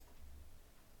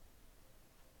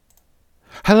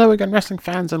Hello again, wrestling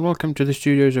fans, and welcome to the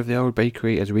studios of the Old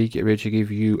Bakery as we get ready to give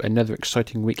you another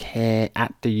exciting week here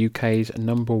at the UK's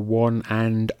number one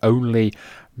and only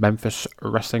Memphis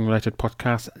wrestling related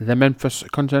podcast, the Memphis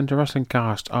Continental Wrestling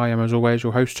Cast. I am, as always,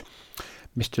 your host,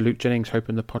 Mr. Luke Jennings,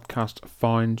 hoping the podcast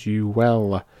finds you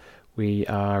well. We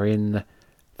are in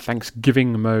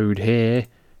Thanksgiving mode here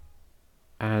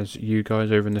as you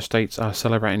guys over in the States are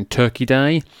celebrating Turkey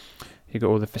Day. You've got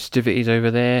all the festivities over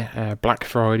there, Black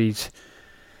Fridays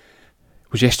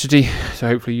was yesterday, so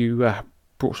hopefully you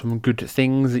brought some good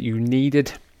things that you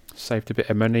needed, saved a bit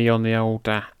of money on the old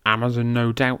Amazon,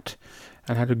 no doubt,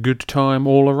 and had a good time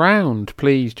all around.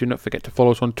 Please do not forget to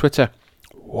follow us on Twitter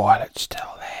while it's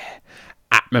still there,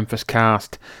 at Memphis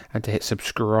Cast, and to hit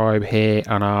subscribe here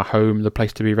on our home, the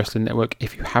Place to Be Wrestling Network,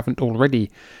 if you haven't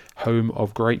already. Home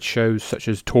of great shows such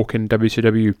as Talkin'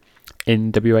 WCW,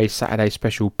 NWA Saturday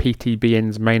Special,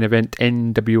 PTBN's Main Event,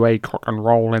 NWA Cock and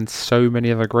Roll, and so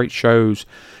many other great shows.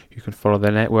 You can follow the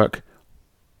network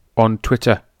on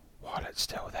Twitter while it's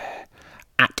still there,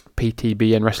 at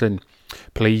PTBN Wrestling.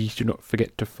 Please do not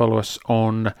forget to follow us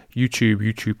on YouTube,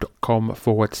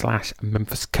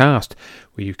 youtube.com/MemphisCast,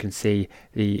 where you can see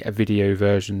the video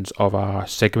versions of our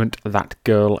segment, That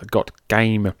Girl Got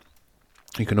Game.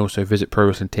 You can also visit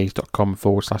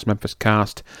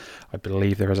prowrestlingtees.com/MemphisCast. I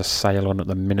believe there is a sale on at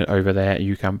the minute over there.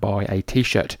 You can buy a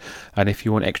t-shirt. And if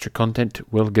you want extra content,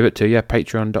 we'll give it to you.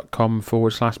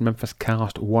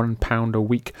 Patreon.com/MemphisCast. £1 a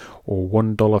week or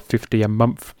 $1.50 a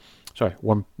month. Sorry,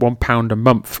 £1 a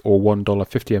month or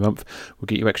 $1.50 a month. We'll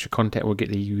get you extra content. We'll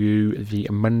get you the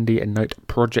Monday Night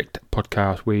Project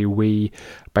podcast, where we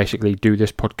basically do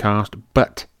this podcast,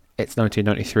 but it's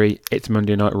 1993, it's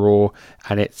Monday Night Raw,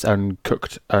 and it's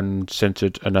uncooked,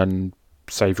 uncensored, and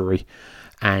unsavoury.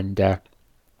 And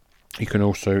you can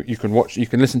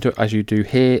listen to it as you do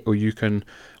here, or you can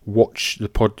watch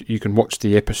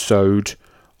the episode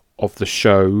of the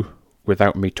show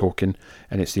without me talking,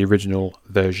 and it's the original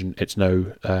version. It's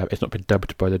not been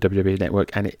dubbed by the WWE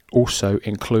Network, and it also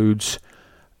includes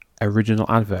original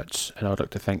adverts, and I'd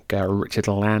like to thank Richard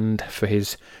Land for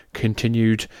his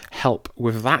continued help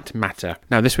with that matter.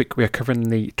 Now, this week we are covering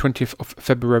the 20th of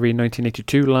February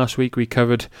 1982. Last week we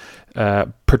covered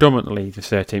predominantly the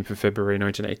 13th of February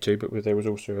 1982, but there was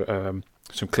also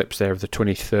some clips there of the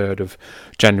 23rd of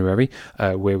January,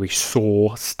 where we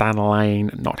saw Stan Lane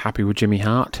not happy with Jimmy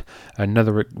Hart.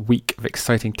 Another week of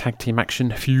exciting tag team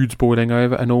action, feuds boiling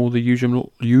over, and all the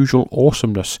usual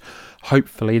awesomeness.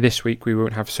 Hopefully this week we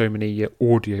won't have so many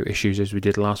audio issues as we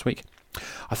did last week.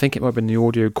 I think it might have been the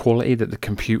audio quality, that the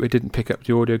computer didn't pick up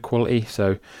the audio quality,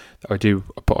 so I did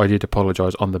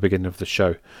apologise on the beginning of the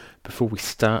show. Before we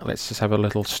start, let's just have a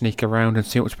little sneak around and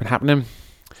see what's been happening.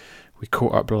 We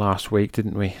caught up last week,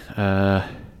 didn't we? I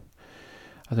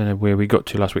don't know where we got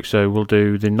to last week, so we'll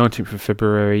do the 19th of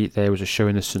February. There was a show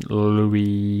in the St.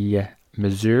 Louis,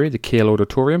 Missouri, the Kiel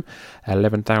Auditorium.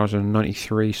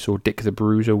 11,093 saw Dick the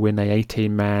Bruiser win a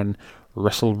 18-man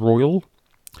Wrestle Royal.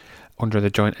 Andre the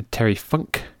Giant and Terry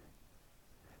Funk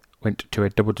went to a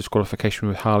double disqualification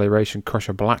with Harley Race and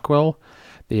Crusher Blackwell.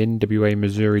 The NWA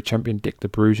Missouri champion Dick the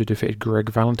Bruiser defeated Greg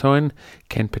Valentine.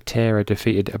 Ken Patera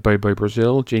defeated Bobo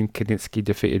Brazil. Gene Kiniski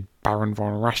defeated Baron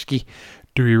Von Raschke.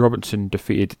 Dewey Robinson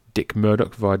defeated Dick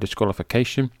Murdoch via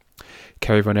disqualification.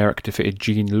 Kerry Von Erich defeated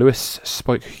Gene Lewis.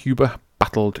 Spike Huber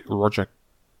battled Roger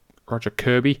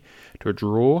Kirby to a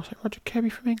draw. Is it Roger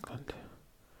Kirby from England?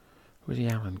 Or was he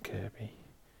Alan Kirby?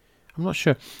 I'm not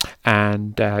sure.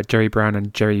 And Jerry Brown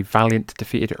and Jerry Valiant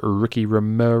defeated Ricky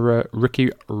Romero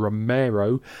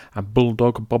and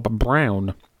Bulldog Bob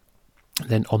Brown.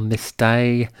 Then on this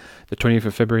day, the 20th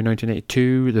of February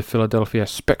 1982, the Philadelphia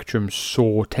Spectrum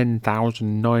saw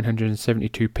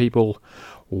 10,972 people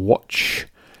watch.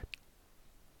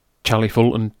 Charlie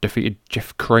Fulton defeated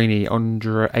Jeff Craney. Adrian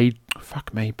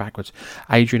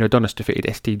Adonis defeated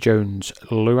S.D. Jones.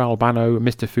 Lou Albano,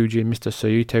 Mr. Fuji, and Mr.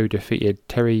 Saito defeated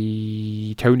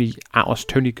Tony Atlas,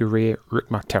 Tony Gurria, Rick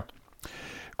Martel.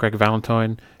 Greg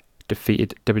Valentine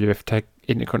defeated WWF Tag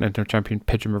Intercontinental Champion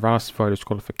Pedro Morales via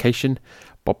disqualification.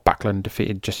 Bob Backlund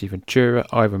defeated Jesse Ventura.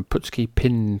 Ivan Putski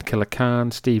pinned Killer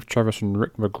Khan. Steve Travis and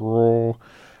Rick McGraw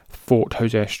fought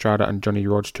Jose Estrada and Johnny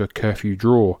Rodz to a curfew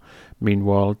draw.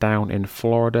 Meanwhile, down in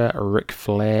Florida, Ric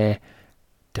Flair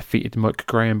defeated Mike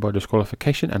Graham by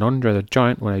disqualification, and Andre the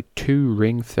Giant won a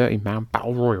 2-ring 30-man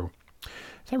battle royal.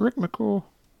 Is that Rick McGraw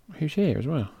who's here as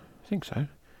well? I think so.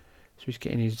 So he's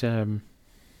getting his... Or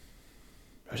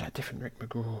is that different Rick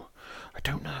McGraw? I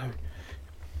don't know.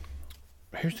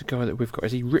 Who's the guy that we've got?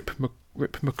 Is he Rip No,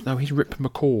 he's Rip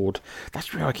McCord.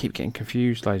 That's where I keep getting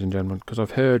confused, ladies and gentlemen, because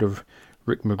I've heard of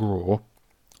Rick McGraw,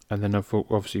 And then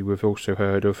obviously we've also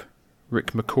heard of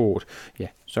Rick McCord. Yeah,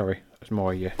 sorry, that's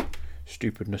my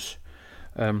stupidness.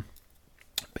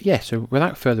 But yeah, so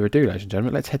without further ado, ladies and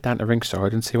gentlemen, let's head down to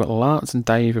ringside and see what Lance and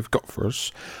Dave have got for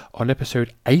us on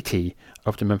episode 80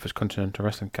 of the Memphis Continental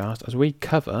Wrestling Cast as we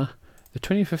cover the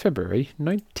 20th of February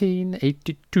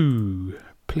 1982.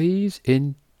 Please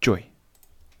enjoy.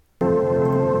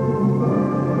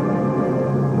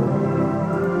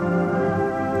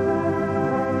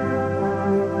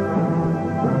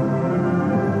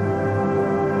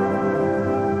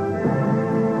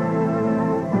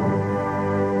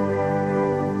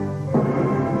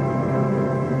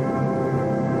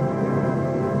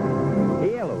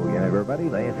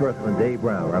 Lance Wrestling, Dave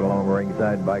Brown, right along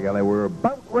ringside. By golly, we're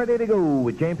about ready to go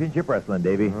with Championship Wrestling,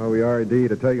 Davey. Oh, we are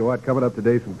indeed. I tell you what, coming up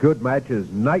today, some good matches.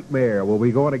 Nightmare will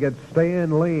be going against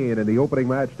Stan Lane in the opening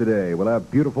match today. We'll have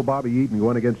beautiful Bobby Eaton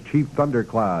going against Chief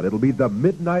Thundercloud. It'll be the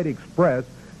Midnight Express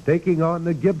taking on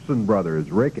the Gibson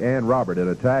brothers, Rick and Robert, in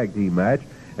a tag team match.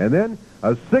 And then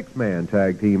a six-man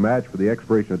tag team match for the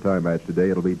expiration of time match today.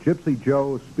 It'll be Gypsy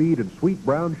Joe, Speed, and Sweet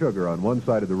Brown Sugar on one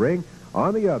side of the ring.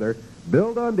 On the other,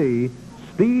 Bill Dundee,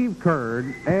 Steve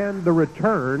Kern, and the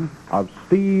return of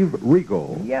Steve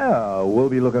Regal. Yeah, we'll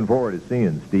be looking forward to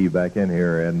seeing Steve back in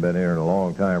here. Hadn't been here in a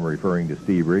long time, referring to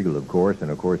Steve Regal, of course. And,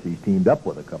 of course, he's teamed up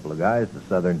with a couple of guys, the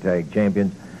Southern Tag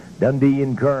Champions, Dundee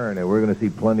and Kern, and we're going to see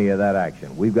plenty of that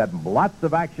action. We've got lots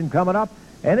of action coming up,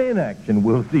 and in action,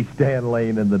 we'll see Stan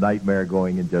Lane and the Nightmare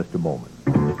going in just a moment.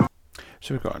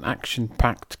 So we've got an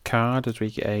action-packed card as we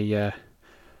get a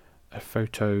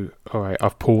photo. All right,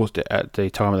 I've paused it at the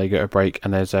time they get a break,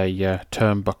 and there's a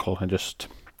turnbuckle and just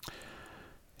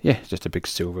a big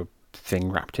silver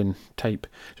thing wrapped in tape.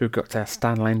 So we've got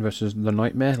Stan Lane versus the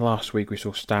Nightmare. Last week we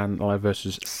saw Stan Lane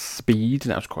versus Speed,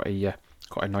 and that was quite a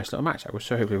nice little match.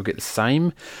 So hopefully we'll get the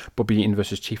same. Bobby Eaton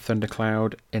versus Chief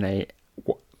Thundercloud in a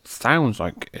what sounds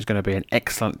like is going to be an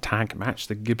excellent tag match.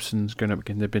 The Gibson's going to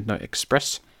begin the Midnight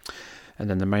Express. And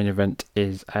then the main event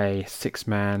is a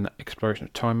six-man Exploration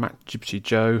of Time match. Gypsy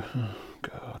Joe,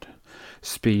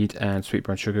 Speed and Sweet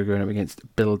Brown Sugar going up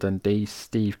against Bill Dundee,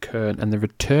 Steve Kern, and the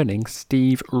returning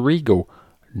Steve Regal.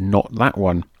 Not that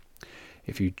one.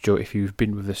 If you've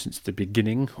been with us since the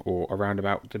beginning or around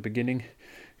about the beginning,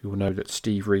 you will know that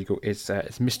Steve Regal is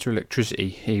Mr. Electricity.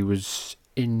 He was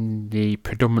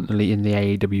predominantly in the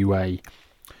AWA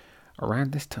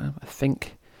around this time, I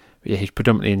think. Yeah, he's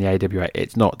predominantly in the AWA.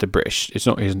 It's not the British. It's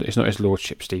not his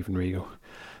lordship, Stephen Regal.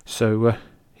 So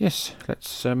yes,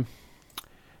 let's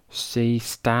see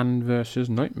Stan versus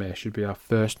Nightmare. Should be our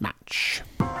first match.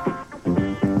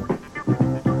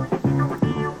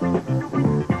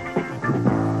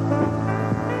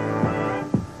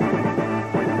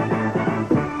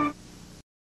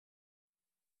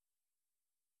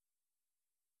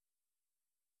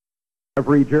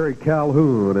 Referee Jerry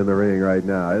Calhoun in the ring right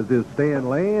now, as is Stan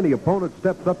Lane. The opponent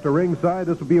steps up to ringside.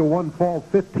 This will be a one-fall,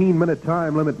 15-minute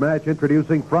time limit match,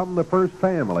 introducing from the first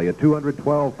family at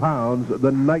 212 pounds,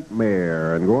 the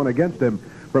Nightmare. And going against him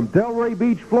from Delray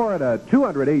Beach, Florida,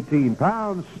 218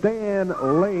 pounds, Stan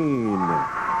Lane.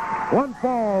 One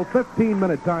fall,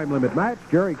 15-minute time limit match.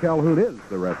 Jerry Calhoun is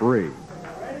the referee.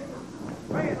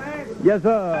 Yes,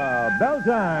 sir. Bell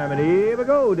time, and here we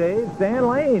go, Dave. Stan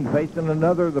Lane facing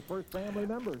another of the first family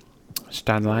members.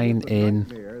 Stan Lane in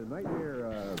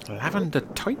lavender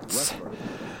tights.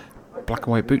 Black and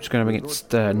white boots going up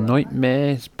against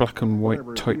Nightmares. Black and white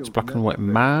tights, black and white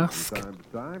mask.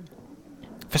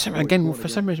 For some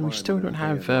reason, we still don't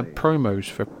have promos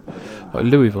for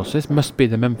Louisville, so this must be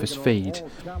the Memphis feed.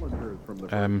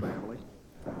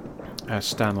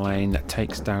 Stan Lane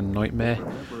takes down Nightmare.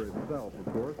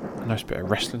 A nice bit of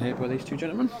wrestling here by these two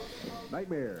gentlemen.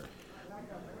 Nightmare.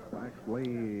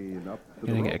 Going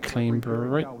to get a clean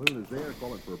break.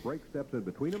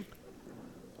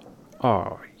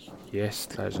 Oh, yes,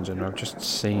 ladies and gentlemen, I've just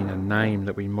seen a name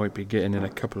that we might be getting in a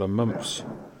couple of months.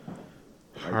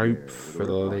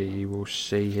 Hopefully we'll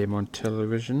see him on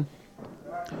television.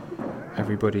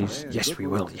 Everybody's... Yes, we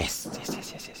will. Yes.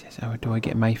 Oh, do I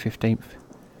get May 15th?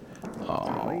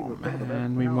 Oh,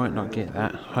 man, we might not get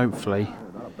that. Hopefully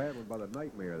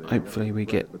we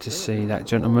get to see that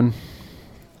gentleman.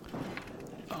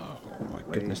 Oh, my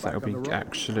goodness, that would be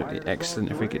absolutely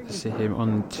excellent if we get to see him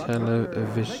on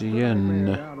television.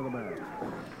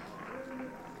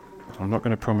 I'm not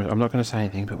going to say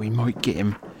anything, but we might get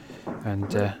him. And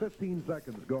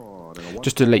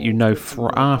just to let you know,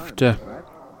 for after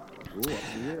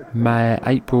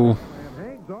April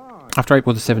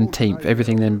the 17th,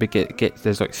 everything then gets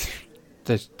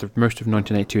there's the most of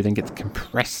 1982 then gets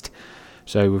compressed.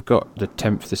 So we've got the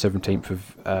 10th, the 17th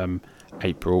of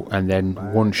April, and then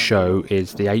one show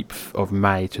is the 8th of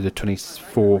May to the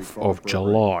 24th of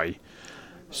July.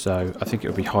 So I think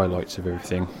it'll be highlights of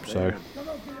everything. So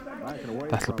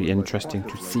that'll be interesting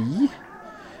to see.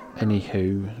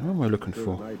 Anywho, what am I looking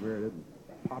for?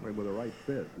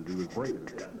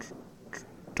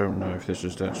 Don't know if this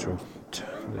is the actual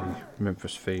the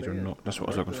Memphis feed or not. That's what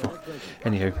I was looking for.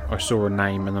 Anywho, I saw a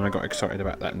name and then I got excited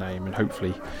about that name, and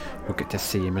hopefully we'll get to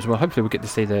see him as well. Hopefully we'll get to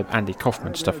see the Andy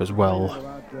Kaufman stuff as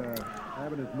well.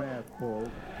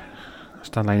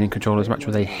 Stan Lane in control of his match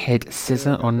with a head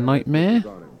scissor on Nightmare.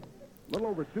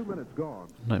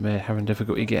 Nightmare having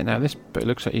difficulty getting out of this, but it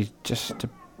looks like he's just...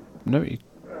 No,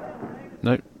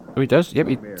 oh, he does. Yep,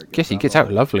 he gets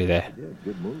out lovely there.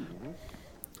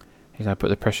 He's now put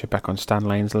the pressure back on Stan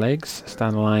Lane's legs.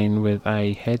 Stan Lane with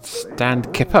a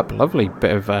headstand kip up. Lovely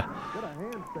bit of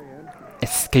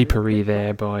escapery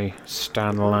there by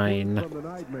Stan Lane.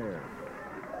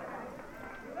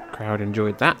 Crowd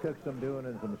enjoyed that.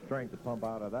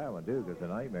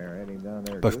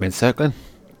 Both men circling.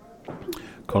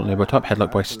 Colin over top,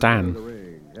 headlock by Stan.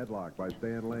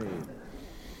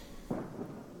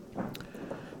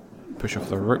 Push off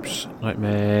the ropes.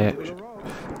 Nightmare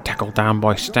tackled down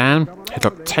by Stan.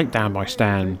 Headlock takedown by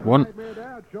Stan. One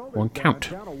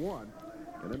count.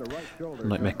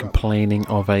 Nightmare complaining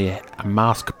of a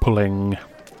mask pulling.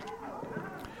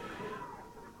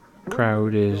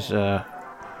 Crowd is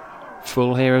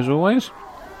full here as always.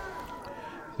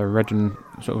 The red and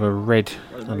sort of a red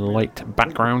and light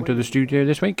background to the studio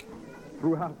this week.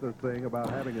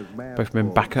 Both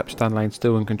men back up. Stan Lane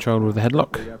still in control with the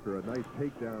headlock.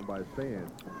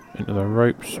 Into the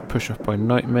ropes. Push off by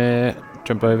Nightmare.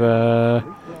 Jump over.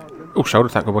 Oh, shoulder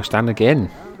tackle by Stan again.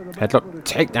 Headlock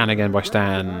takedown again by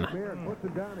Stan.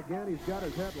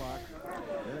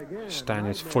 Stan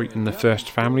is fighting the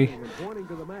First Family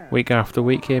week after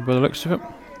week here by the looks of it.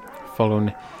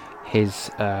 Following his...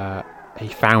 he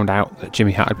found out that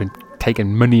Jimmy Hart had been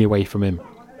taking money away from him.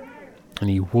 And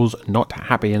he was not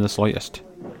happy in the slightest.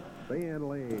 Stan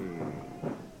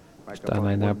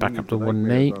Lane now back up to one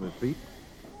knee.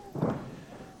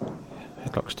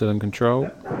 Headlock still in control.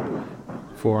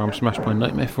 Forearm smash by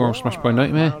Nightmare. Forearm smash by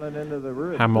Nightmare.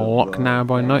 Hammer lock now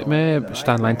by Nightmare. But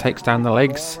Stan Lane takes down the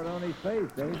legs.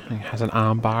 He has an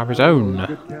arm bar of his own.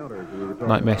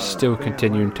 Nightmare still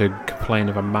continuing to complain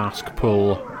of a mask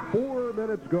pull. 4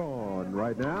 minutes gone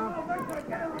right now.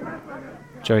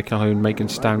 Jerry Calhoun making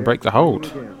Stan break the hold.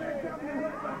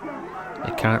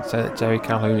 You can't say that Jerry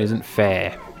Calhoun isn't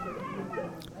fair.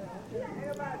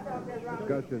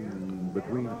 Discussion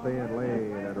between Stan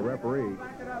Lane and the referee.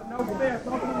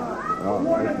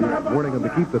 Warning him to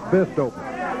keep the fist open.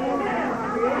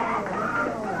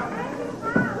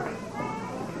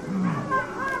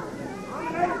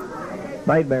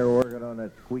 Nightmare working on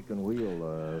that squeaking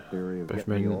wheel theory of Both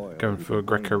men going for a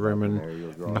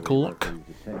Greco-Roman knuckle lock.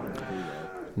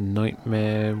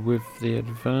 Nightmare with the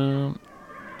advantage.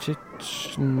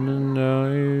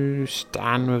 No,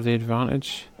 Stan with the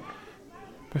advantage.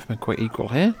 Both men quite equal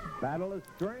here.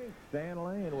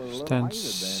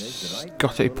 Stan's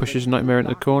got it. He pushes Nightmare into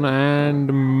the corner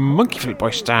and monkey flip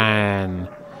by Stan.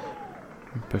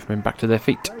 Both men back to their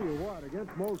feet.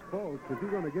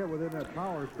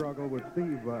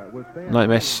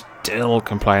 Nightmare still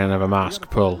complaining of a mask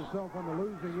pull.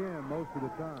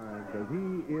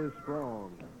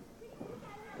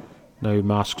 No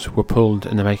masks were pulled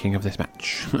in the making of this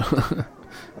match.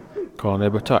 Corner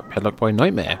elbow top, headlock by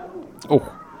Nightmare.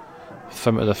 Oh,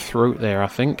 thumb to the throat there, I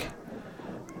think.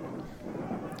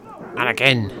 And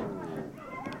again.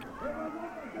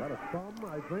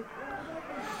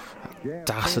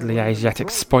 Dastardly Asiatic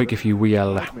spike, if you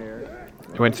will.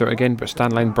 He went through it again, but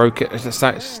Stan Lane broke it.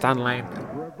 Stan Lane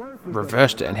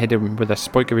reversed it and hit him with a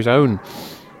spike of his own.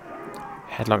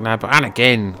 Headlock now, and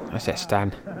again. I said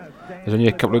Stan. There's only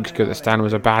a couple of weeks ago that Stan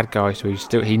was a bad guy, so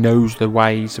he knows the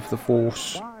ways of the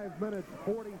Force. 5 minutes,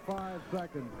 45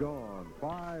 seconds gone.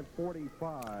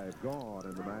 5:45 gone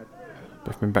in the match.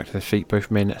 Both men back to their feet,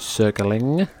 both men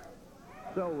circling.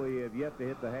 So we have yet to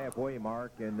hit the halfway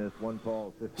mark in this 1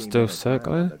 fall 15. Still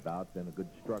circling. Been a good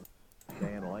struggle.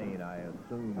 Stan Lane, I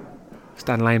assume.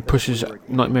 Stan Lane pushes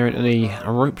Nightmare into the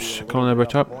ropes. Colin elbow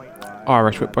top.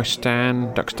 Irish whip by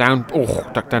Stan. Ducks down. Oh,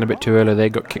 ducked down a bit too early there.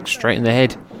 Got kicked straight in the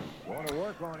head.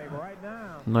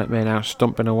 Nightmare now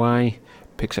stomping away.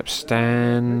 Picks up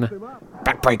Stan.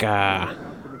 Backbreaker.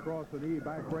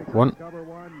 1,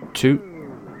 2.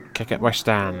 Kick out by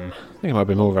Stan. I think it might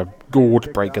be more of a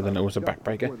gourd breaker than it was a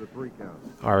backbreaker.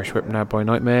 Irish whip now by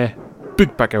Nightmare.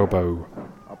 Big back elbow.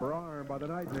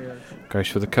 Goes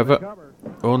for the cover.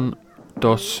 1,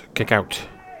 2, kick out.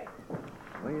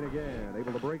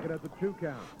 take it as a 2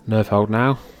 count. Nerve hold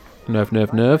now. Nerve.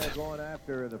 Going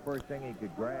after the first thing he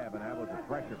could grab, and that was a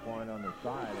pressure point on the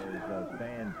side as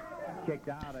Stan kicked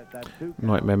out at that 2 count.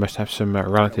 Nightmare must have some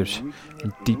relatives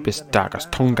in deepest,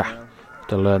 darkest Tonga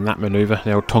to learn that manoeuvre,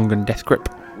 the old Tongan death grip.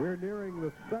 We're nearing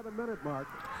the 7-minute mark.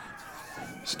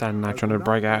 Stan now trying to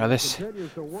break out of this,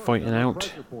 fighting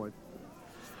out.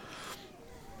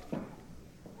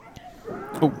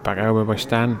 Oh, back elbow by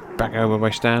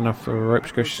Stan. Off the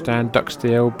ropes goes Stan, ducks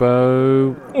the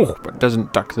elbow. Oh, but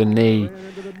doesn't duck the knee.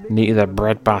 Knee to the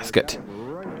bread basket.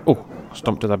 Oh,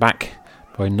 stomp to the back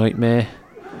by Nightmare.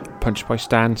 Punch by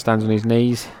Stan. Stands on his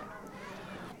knees.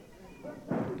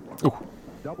 Oh,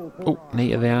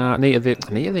 knee to the arm. Knee to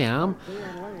the arm.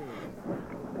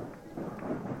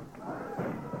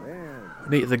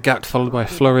 Knee to the gut, followed by a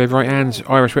flurry of right hands.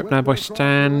 Irish whip now by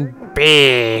Stan.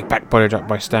 Big back body drop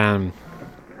by Stan.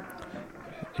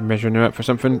 He's measuring him up for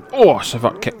something. Oh,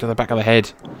 Savate kick to the back of the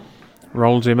head.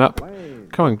 Rolls him up.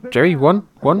 Come on, Jerry. 1,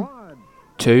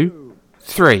 2,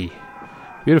 3.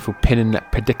 Beautiful pin in that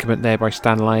predicament there by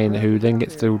Stan Lane, who then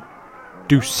gets the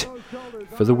deuce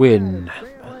for the win.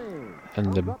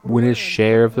 And the winner's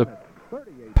share of the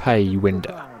pay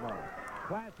window.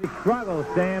 Classic struggle,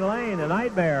 Stan Lane, a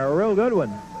Nightmare, a real good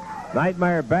one.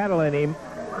 Nightmare battling him,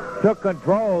 took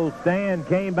control, Stan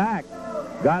came back,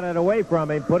 got it away from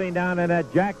him, putting down in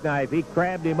that jackknife. He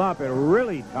crabbed him up and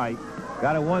really tight.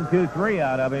 Got a 1, 2, 3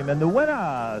 out of him, and the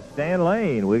winner, Stan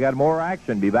Lane. We got more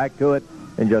action. Be back to it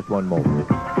in just one moment.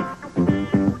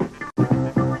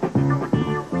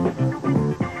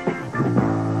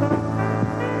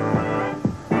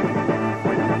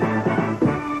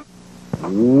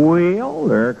 Well,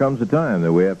 there comes the time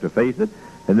that we have to face it,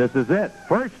 and this is it.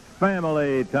 First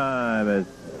family time as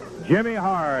Jimmy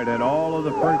Hart and all of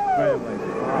the First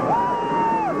Family.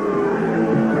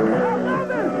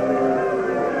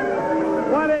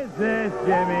 What is this,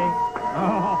 Jimmy?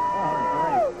 Oh,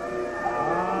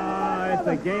 great. It's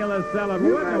a gala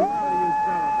celebration. What are you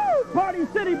celebrating? Party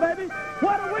City, baby.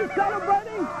 What are we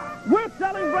celebrating? We're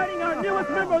celebrating our newest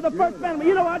member of the First Family.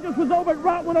 You know, I just was over at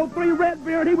Route 103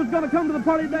 Redbeard. He was going to come to the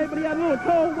party today, but he had a little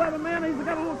cold weather, man. He's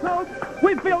got a little cold.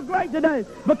 We feel great today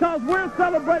because we're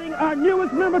celebrating our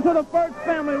newest member to the First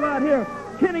Family right here,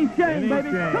 Kenny Shane, baby.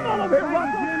 Shane. Come on over here,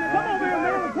 Russell. Come over here,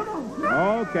 man. Come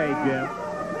on. Okay, Jim.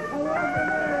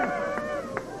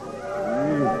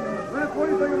 What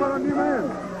do you think about our new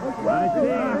man? I see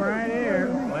him right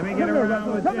here. Let me get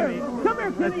around with Jimmy. Come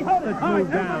here, Kenny. Hold it. Let's All right,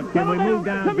 move down. everybody, Can we settle move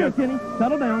down Come here, just- Kenny.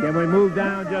 Settle down. Can we move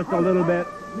down just a little bit?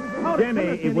 Hold it. Jimmy,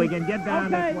 Come here, if we Kenny. can get down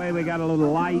Okay. this way, we got a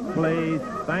little light, please.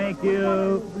 Thank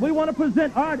you. We want to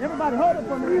present. All right, everybody, hold it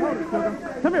for me. Hold it, sugar.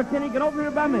 Come here, Kenny. Get over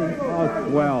here by me. Oh,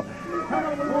 well.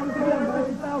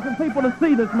 1,000 people to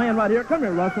see this man right here. Come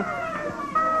here, Russell.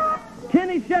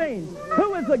 Kenny Shane,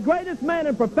 who is the greatest man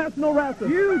in professional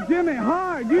wrestling? You, Jimmy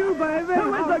Hart, you, baby.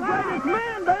 Who is the greatest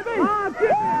man, baby? Ah,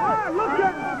 Jimmy Hart, Look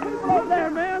at people up there,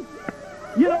 man.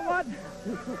 You know what?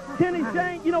 Kenny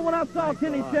Shane, you know when I saw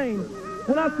Kenny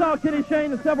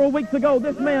Shane several weeks ago,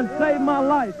 this man saved my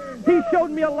life. He showed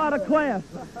me a lot of class.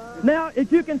 Now,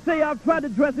 if you can see, I've tried to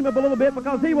dress him up a little bit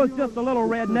because he was just a little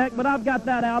redneck, but I've got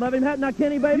that out of him. Hadn't I,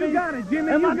 Kenny, baby? You got it,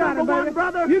 Jimmy. Am I You got number it, one, baby.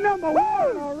 brother? You number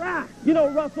one. All right. You know,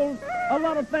 Russell, a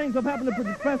lot of things have happened to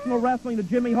professional wrestling to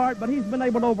Jimmy Hart, but he's been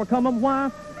able to overcome them. Why?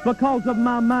 Because of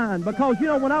my mind. Because, you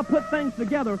know, when I put things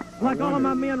together, like all of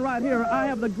my men right here, I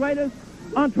have the greatest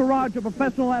entourage of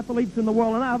professional athletes in the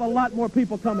world, and I have a lot more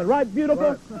people coming. Right,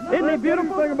 beautiful? Isn't he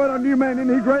beautiful? Think about our new man,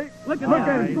 isn't he great? Look at Look that.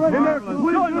 at him. he's Look at marvelous.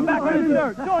 him. Show him the back of this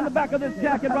shirt. Show him the back of this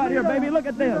jacket right here, baby. Look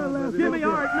at this. Jimmy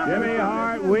Hart. number Jimmy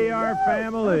Hart, we are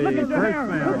family. Look at your First hair.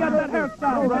 family. Look at that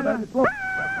hairstyle, brother.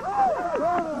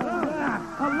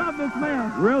 I love this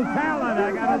man. Real talent,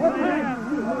 I gotta say that.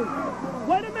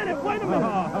 Wait a minute. Eddie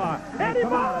Marlin! Eddie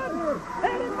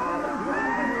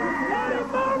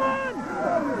Marlin!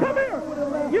 Come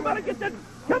here! You better get that.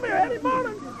 Come here, Eddie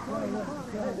Marlin!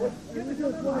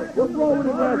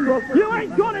 You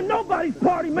ain't joining nobody's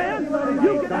party, man.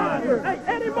 You get out of here. Hey,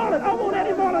 Eddie Marlin, I want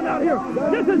Eddie Marlin out here.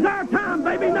 This is our time,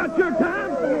 baby, not your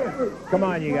time. Come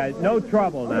on, you guys. No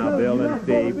trouble now, Bill and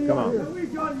Steve. Come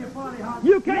on.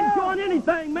 You can't join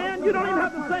anything, man. You don't even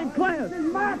have the same class. This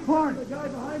is my party.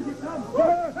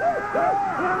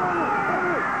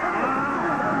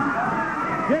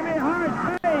 Jimmy Hart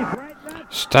safe right now.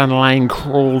 Stan Lane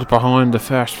crawled behind the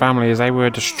First Family as they were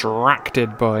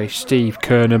distracted by Steve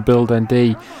Kern and Bill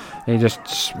Dundee. He just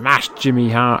smashed Jimmy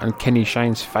Hart and Kenny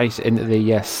Shane's face into the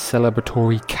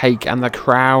celebratory cake, and the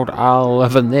crowd are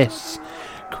loving this.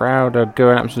 Crowd are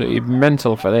going absolutely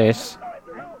mental for this.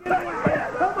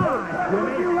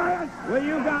 Will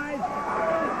you guys?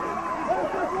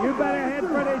 You better head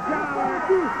for the shower.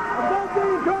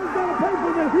 Dundee Kern's gonna pay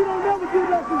for this. He don't never do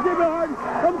that to Jimmy Hart.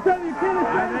 I'm telling you, Kenny I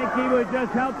Shane. think he was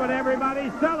just helping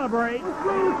everybody celebrate.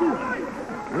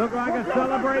 Looked like a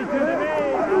celebration to me.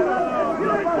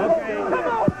 Okay.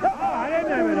 I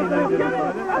didn't have anything to do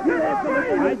with it. I just,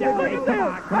 hey,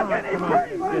 come on.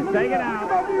 Just take it out.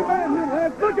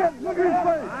 Look at his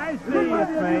face. I see his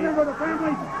face.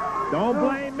 Don't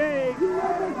blame me.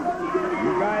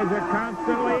 You guys are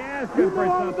constantly asking for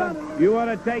something. You want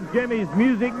to take Jimmy's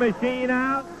music machine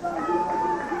out?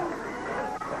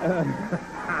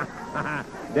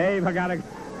 Dave, I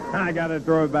gotta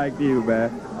throw it back to you,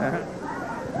 man.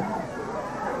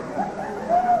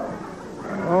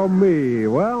 Oh, me.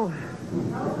 Well,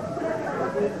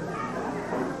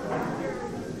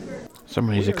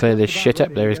 Someone needs to clear this shit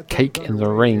up. There is cake in the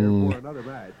ring. another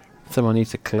match. Someone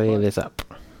needs to clear this up.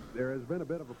 There has been a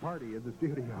bit of a party in the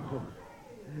studio.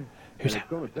 Who's It's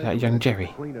gonna that? take That a young minute to Jerry.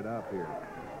 Clean it up here.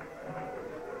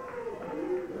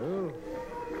 Oh,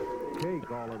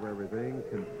 cake all over everything.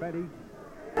 Confetti.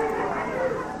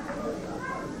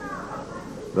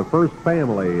 The first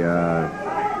family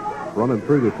running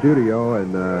through the studio,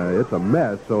 and it's a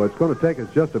mess. So it's going to take us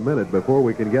just a minute before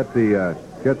we can get the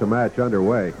match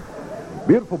underway.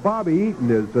 Beautiful Bobby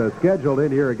Eaton is scheduled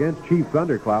in here against Chief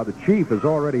Thundercloud. The Chief is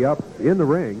already up in the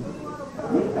ring.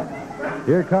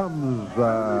 Here comes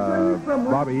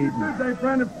Bobby Eaton. Birthday,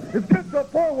 Brandon. It's getting to a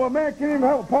point where a man can't even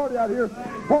have a party out here.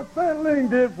 What Stan Ling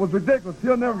did was ridiculous.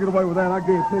 He'll never get away with that, I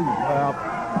guarantee you. Well,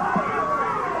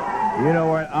 you know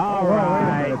what? All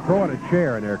right. Throw in a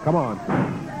chair in there. Come on.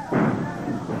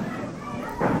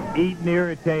 Eaton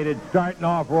irritated, starting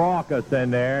off raucous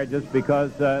in there just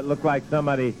because it looked like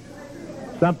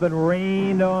something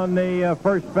rained on the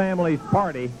first family's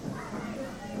party.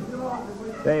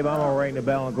 Dave, I'm going to ring the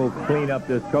bell and go clean up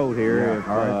this coat here. If,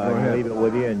 all right, I go can ahead. leave it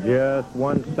with you in just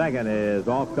 1 second as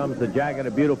off comes the jacket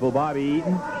of beautiful Bobby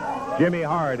Eaton. Jimmy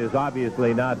Hart is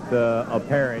obviously not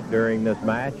apparent during this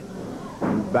match.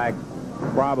 In fact,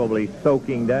 probably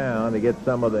soaking down to get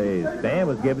some of the... Stan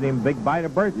was giving him a big bite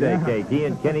of birthday cake. He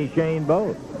and Kenny Shane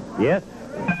both. Yes.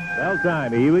 Bell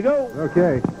time. Here we go.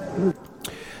 Okay.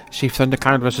 Chief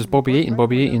Thundercloud versus Bobby Eaton.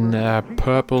 Bobby Eaton,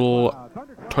 purple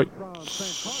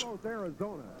tights,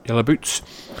 yellow boots.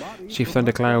 Chief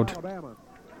Thundercloud,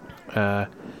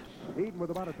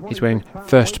 he's wearing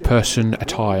first-person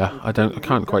attire. I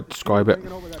can't quite describe it.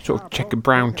 Sort of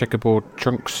brown checkerboard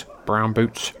trunks, brown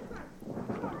boots.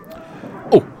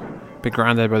 Oh, big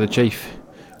round there by the Chief.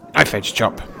 Knife edge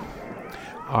chop.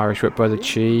 Irish whip by the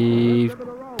Chief.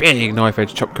 Big knife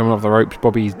edge chop coming off the ropes.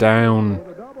 Bobby's down.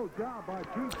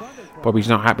 Bobby's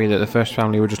not happy that the first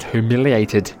family were just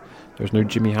humiliated. There's no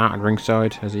Jimmy Hart at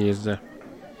ringside as he is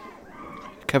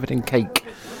covered in cake.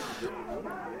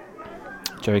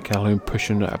 Jerry Calhoun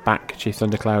pushing back Chief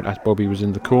Thundercloud as Bobby was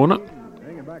in the corner.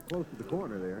 Hanging back close to the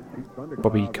corner there.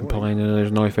 Bobby complaining of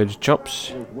those knife edge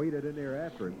chops. Waited in there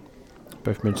after him.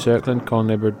 Both mid-circling, collar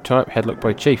neighbourhood type, headlock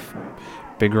by Chief.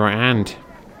 Big right hand.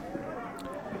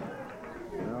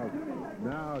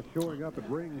 Now showing up at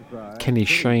ringside. Kenny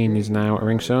Shane is now at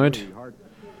ringside. Hart's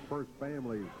first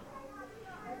family's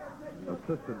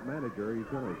assistant manager. He's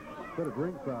going to sit at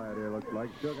ringside here, looks like.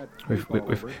 Still got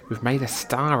We've made a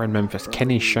star in Memphis.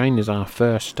 Kenny Shane is our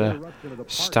first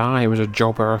star. He was a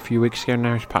jobber a few weeks ago.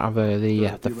 Now he's part of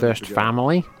the first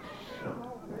family.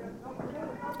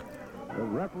 The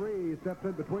referee steps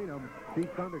in between them. Chief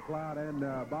Thundercloud and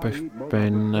Bobby Both Eaton.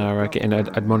 been getting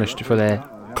admonished for their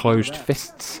closed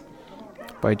fists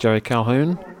by Jerry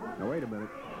Calhoun. Now wait a minute.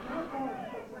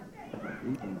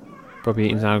 Bobby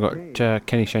Eaton's now got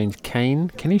Kenny Shane's cane.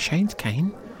 Kenny Shane's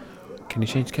cane? Kenny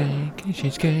Shane's cane. Kenny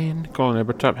Shane's cane. Collar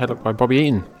neighbourhood type, headlock by Bobby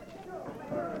Eaton.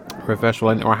 Reversal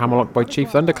into a hammerlock by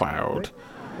Chief Thundercloud.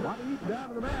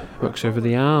 Hooks over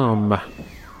the arm.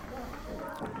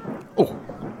 Oh,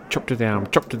 chop to the arm,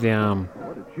 chop to the arm.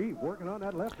 What a Chief working on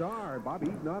that left arm. Bobby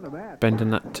Eaton on the mat.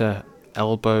 Bending that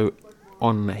elbow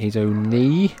on his own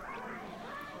knee.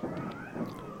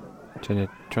 Trying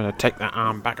to take that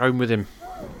arm back home with him.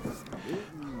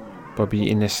 Bobby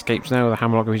Eaton escapes now with a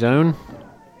hammerlock of his own.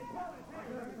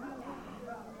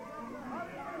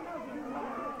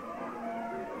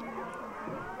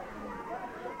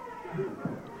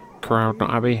 Crowd not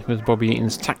happy with Bobby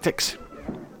Eaton's tactics.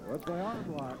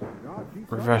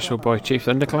 Reversal by Chief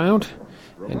Thundercloud.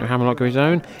 Into a hammerlock of his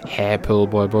own. Hair pull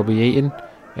by Bobby Eaton.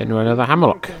 Into another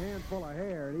hammerlock. A handful of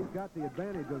hair, and he's got the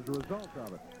advantage as a result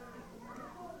of it.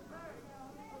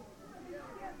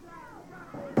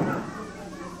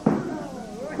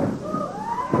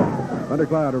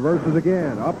 Thundercloud reverses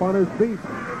again, up on his feet.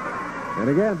 And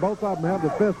again, both of them have the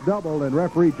fist doubled, and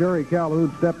referee Jerry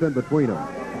Calhoun stepped in between them.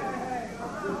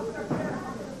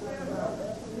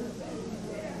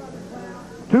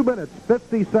 Two minutes,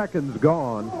 50 seconds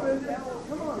gone.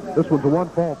 This one's a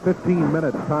one-fall,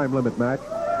 15-minute time limit match.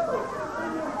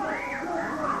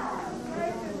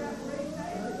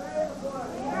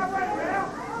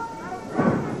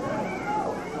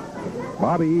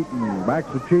 Bobby Eaton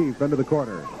backs the Chief into the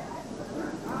corner.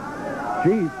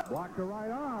 Chief blocked the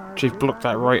right arm. Chief blocked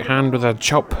that right hand with a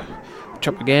chop.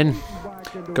 Chop again.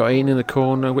 Got Eaton in the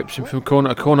corner, whips him from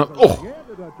corner to corner.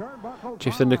 Oh!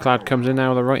 Chief Thundercloud comes in now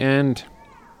with the right hand.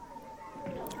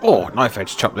 Oh, knife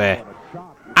edge chop there.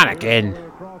 And again.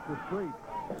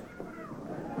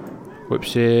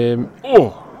 Whips him.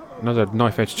 Oh! Another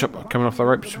knife edge chop coming off the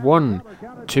ropes. 1,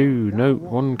 2, no,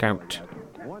 1 count.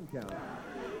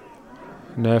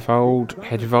 Nerve hold,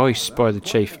 head vice by the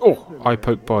Chief. Oh, eye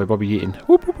poke by Bobby Eaton.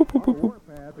 Whoop, whoop, whoop, whoop, whoop.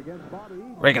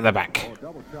 Right at the back.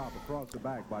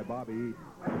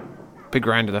 Big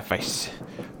round to the face.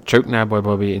 Choke now by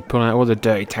Bobby Eaton. Pulling out all the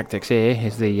dirty tactics here.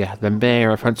 Here's the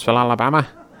mayor of Huntsville, Alabama.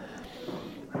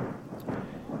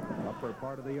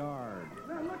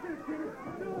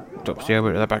 Drops the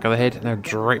elbow to the back of the head. Now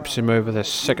drapes him over the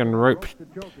second rope.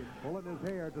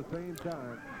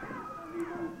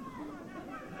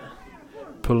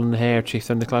 Pulling the hair of Chief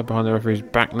Thundercloud behind the referee's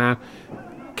back now.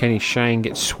 Kenny Shane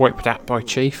gets swiped at by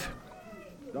Chief.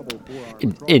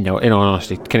 In all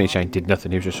honesty, Kenny Shane did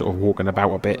nothing. He was just sort of walking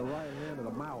about a bit.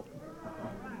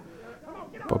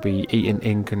 Bobby Eaton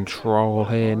in control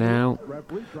here now.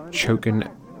 Choking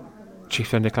Chief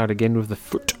Thundercloud again with the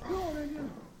foot.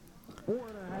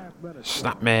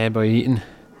 Snapmare by Eaton.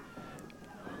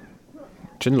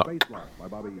 Chin lock.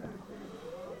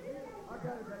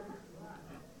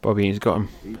 Bobby Eaton's got him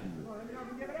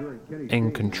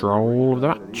in control of the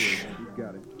match.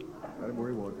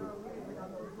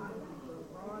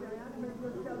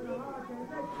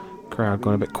 Crowd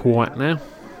gone a bit quiet now.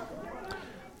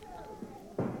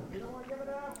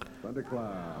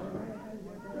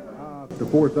 The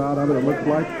force out of it, it looks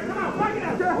like.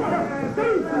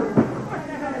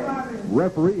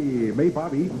 Referee made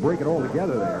Bobby Eaton break it all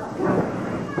together there.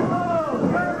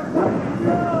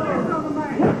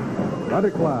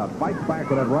 Thundercloud fights back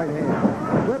with that right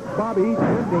hand. Whips Bobby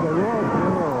Eaton into the rope.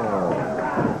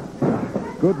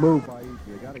 Good move by Eaton.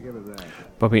 You got to give it that.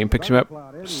 Bobby Eaton picks him up,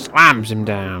 slams him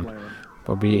down.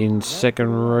 Bobby Eaton second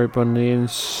rope on the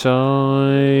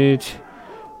inside.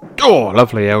 Oh,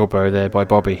 lovely elbow there by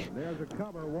Bobby.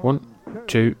 1,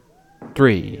 2,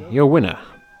 3. Your winner.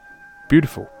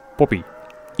 Beautiful. Bobby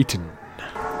Eaton.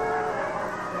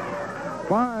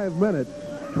 5 minutes,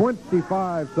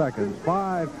 25 seconds,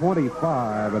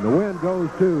 5:25, and the win goes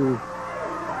to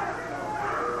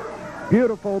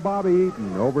beautiful Bobby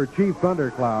Eaton over Chief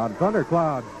Thundercloud.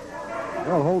 Thundercloud,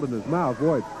 well, holding his mouth.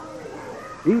 Boy,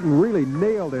 Eaton really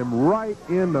nailed him right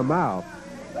in the mouth.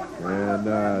 And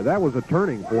that was a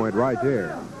turning point right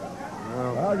there.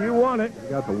 Well, you won it. He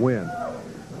got the win.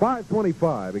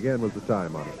 5:25, again, was the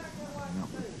time on it.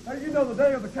 Hey, you know the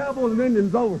day of the Cowboys and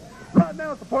Indians over. Right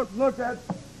now, it's the person to look at.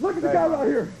 Look at the guy right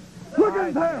here. Look at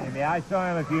his hair. Jamie, I saw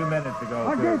him a few minutes ago.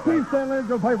 I guarantee Stan Lane's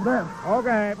going to pay for that.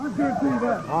 Okay. I guarantee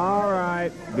that. All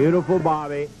right. Beautiful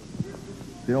Bobby.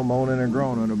 Still moaning and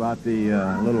groaning about the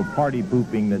little party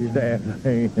pooping that Stan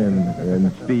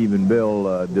and Steve and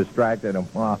Bill distracted him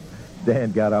while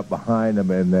Stan got up behind him.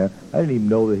 And I didn't even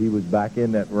know that he was back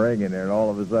in that ring in there. And all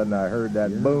of a sudden I heard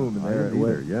that boom. And there it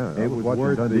was. Yeah, it was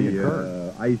worth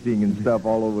the icing and stuff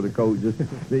all over the coat just to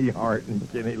see Hart and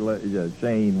Kenny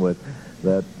Shane with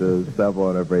that stuff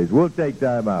on their face. We'll take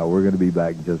time out. We're going to be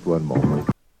back in just one moment.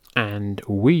 And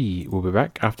we will be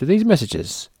back after these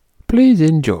messages. Please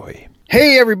enjoy.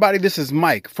 Hey everybody, this is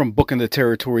Mike from Booking the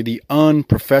Territory, the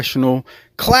unprofessional,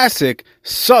 classic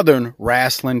Southern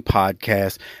wrestling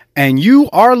podcast. And you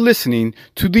are listening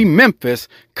to the Memphis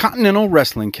Continental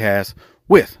Wrestling Cast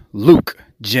with Luke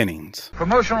Jennings.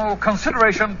 Promotional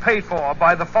consideration paid for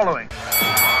by the following.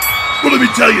 Well, let me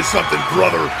tell you something,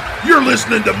 brother. You're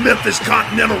listening to Memphis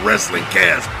Continental Wrestling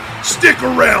Cast. Stick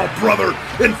around, brother,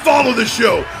 and follow the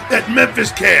show at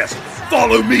Memphis Cast.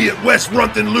 Follow me at West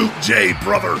Runthin Luke J,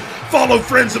 brother. Follow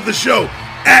friends of the show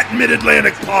at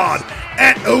Mid-Atlantic Pod,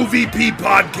 at OVP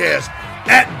Podcast,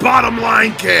 at Bottom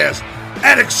Line Cast,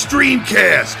 at Extreme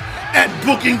Cast, at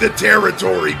Booking the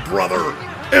Territory, brother.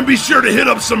 And be sure to hit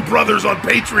up some brothers on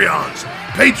Patreons.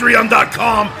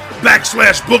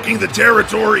 Patreon.com/Booking the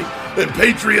Territory and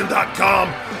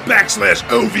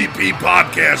Patreon.com/OVP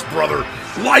Podcast, brother.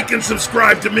 Like and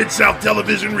subscribe to Mid-South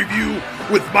Television Review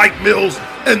with Mike Mills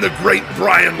and the great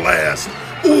Brian Last.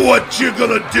 What you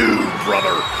gonna do,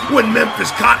 brother, when Memphis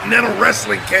Continental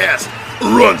Wrestling Cast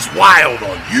runs wild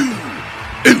on you?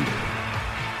 Ooh.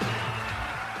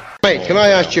 Mate, can I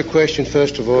ask you a question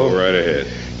first of all? Go right ahead.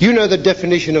 You know the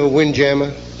definition of a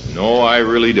windjammer? No, I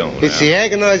really don't. It's the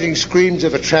agonizing screams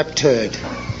of a trapped turd.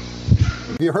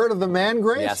 Have you heard of the man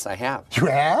grace? Yes, I have. You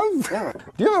have? Yeah.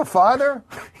 Do you have a father?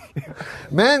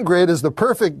 Man grace is the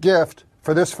perfect gift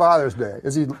for this Father's Day.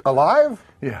 Is he alive?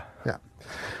 Yeah. Yeah.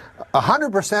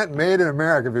 100% made in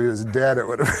America. If he was dead, it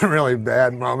would have been a really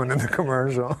bad moment in the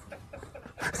commercial.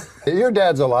 Your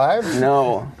dad's alive?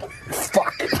 No.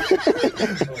 Fuck.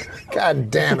 God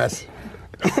damn it.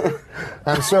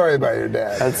 I'm sorry about your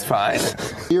dad. That's fine.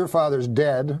 Your father's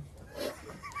dead.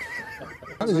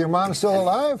 Is your mom still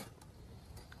alive?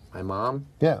 My mom?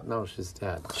 Yeah. No, she's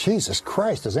dead. Jesus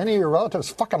Christ, is any of your relatives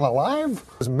fucking alive?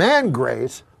 It was man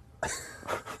great.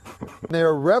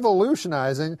 They're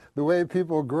revolutionizing the way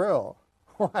people grill.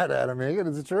 What, Adam Egan?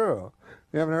 It's true.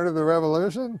 You haven't heard of the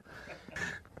revolution?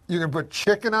 You can put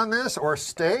chicken on this or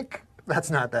steak. That's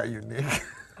not that unique.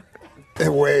 It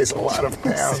weighs a lot of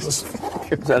pounds. Is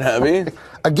that heavy?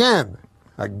 Again.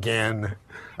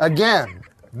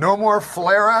 No more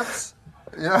flare-ups.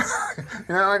 You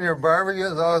know, in your barbecue,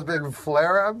 there's always big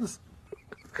flare-ups.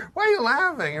 Why are you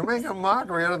laughing? You're making a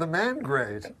mockery out of the man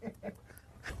grate.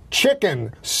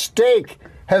 Chicken, steak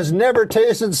has never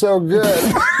tasted so good.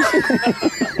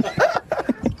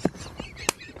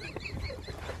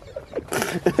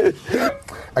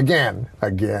 Again.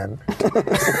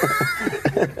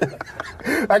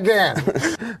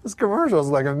 This commercial is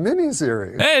like a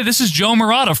mini-series. Hey, this is Joe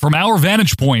Murata from Our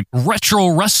Vantage Point, Retro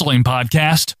Wrestling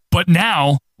Podcast. But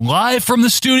now, live from the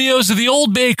studios of the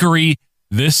Old Bakery,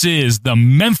 this is the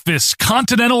Memphis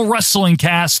Continental Wrestling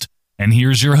Cast. And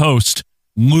here's your host,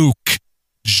 Luke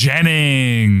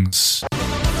Jennings.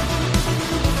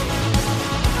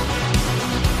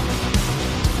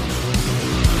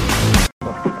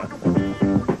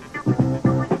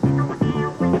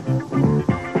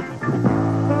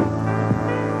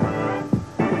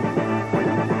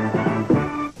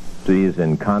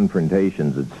 And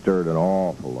confrontations that stirred an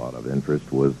awful lot of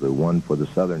interest was the one for the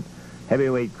Southern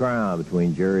heavyweight crown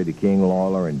between Jerry the King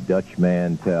Lawler and Dutch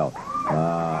Mantell.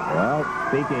 Well,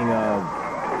 speaking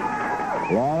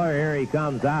of Lawler, here he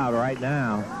comes out right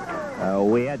now.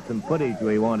 We had some footage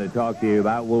we wanted to talk to you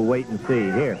about. We'll wait and see.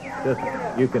 Here,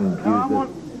 you can use this.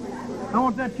 I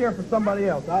want that chair for somebody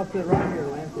else. I'll sit right here,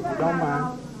 Lance, if you don't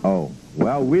mind. Oh,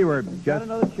 well, we were Got just...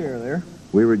 another chair there.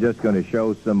 We were just going to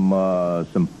show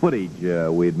some footage.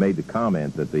 We had made the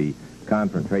comment that the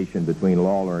confrontation between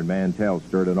Lawler and Mantell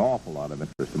stirred an awful lot of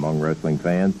interest among wrestling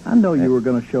fans. I know you were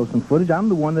going to show some footage. I'm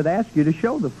the one that asked you to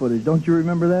show the footage. Don't you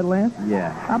remember that, Lance?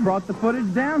 Yeah. I brought the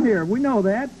footage down here. We know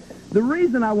that. The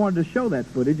reason I wanted to show that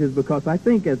footage is because I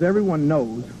think, as everyone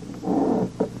knows,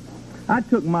 I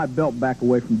took my belt back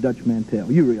away from Dutch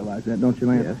Mantell. You realize that, don't you,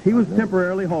 Lance? Yes, he was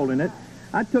temporarily holding it.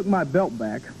 I took my belt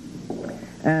back.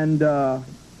 And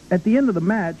at the end of the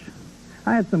match,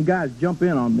 I had some guys jump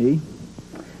in on me,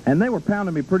 and they were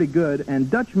pounding me pretty good. And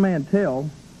Dutch Mantell,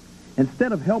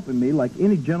 instead of helping me like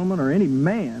any gentleman or any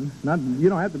man, you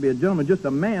don't have to be a gentleman, just a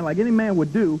man, like any man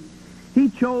would do, he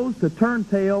chose to turn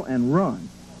tail and run.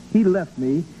 He left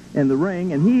me in the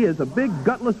ring, and he is a big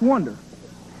gutless wonder.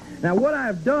 Now, what I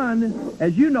have done,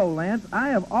 as you know, Lance, I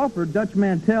have offered Dutch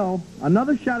Mantell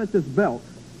another shot at this belt.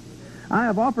 I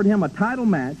have offered him a title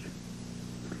match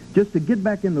just to get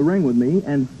back in the ring with me,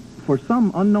 and for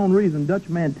some unknown reason, Dutch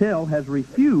Mantell has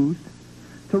refused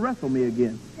to wrestle me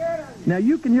again. Now,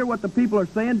 you can hear what the people are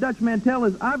saying. Dutch Mantell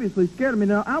is obviously scared of me.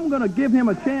 Now, I'm going to give him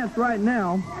a chance right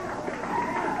now.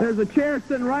 There's a chair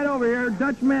sitting right over here.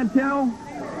 Dutch Mantell,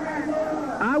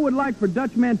 I would like for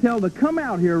Dutch Mantell to come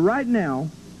out here right now.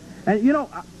 And, you know,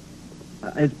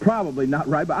 it's probably not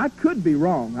right, but I could be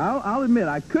wrong. I'll admit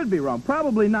I could be wrong.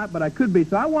 Probably not, but I could be.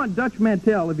 So I want Dutch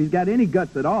Mantell, if he's got any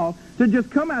guts at all, to just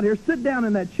come out here, sit down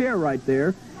in that chair right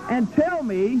there, and tell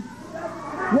me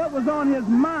what was on his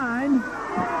mind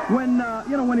when,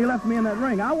 when he left me in that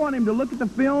ring. I want him to look at the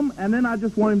film, and then I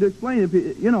just want him to explain.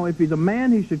 If he's a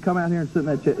man, he should come out here and sit in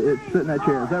that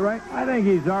chair. Is that right? I think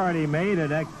he's already made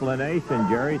an explanation,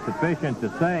 Jerry, sufficient to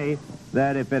say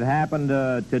that if it happened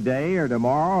today or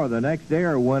tomorrow or the next day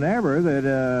or whenever, that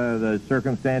the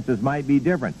circumstances might be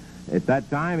different. At that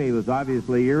time, he was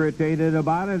obviously irritated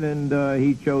about it, and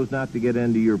he chose not to get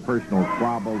into your personal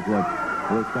squabbles with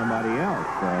somebody else.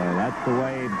 That's the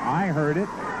way I heard it.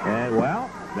 And, well,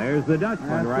 there's the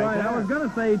Dutchman right there. I was going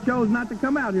to say he chose not to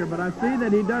come out here, but I see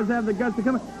that he does have the guts to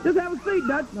come out. Just have a seat,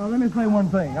 Dutch. Now, let me say one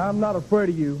thing. I'm not afraid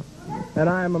of you, and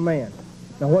I am a man.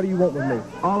 Now, what do you want with me?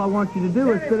 All I want you to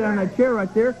do is sit down in that chair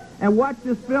right there and watch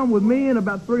this film with me and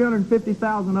about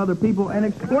 350,000 other people and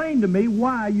explain to me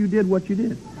why you did what you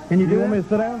did. Can you do that? Want me to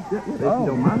sit down? Yeah, if you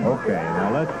don't mind. Okay,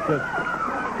 now let's just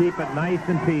keep it nice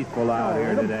and peaceful out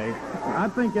here today. I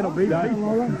think it'll be Dutch,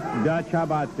 peaceful. Dutch, how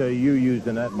about you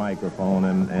using that microphone,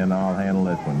 and I'll handle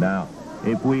this one. Now,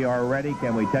 if we are ready,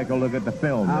 can we take a look at the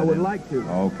film? I would like to.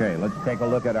 Okay, let's take a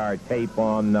look at our tape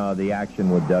on the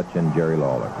action with Dutch and Jerry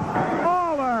Lawler.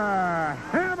 Lawler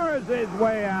hammers his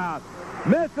way out.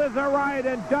 Misses a right,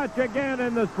 and Dutch again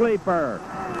in the sleeper.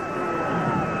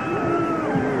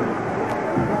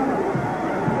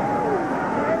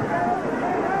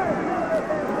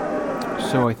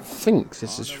 So I think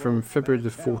this is from February the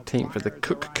 14th at the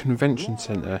Cook Convention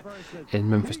Center in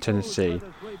Memphis, Tennessee.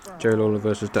 Jerry Lawler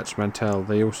versus Dutch Mantell.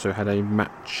 They also had a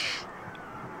match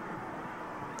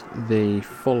the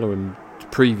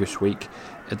previous week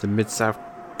at the Mid-South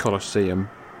Coliseum,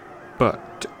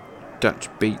 but Dutch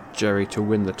beat Jerry to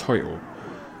win the title.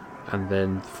 And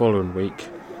then the following week,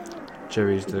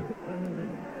 Jerry's the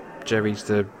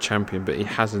champion, but he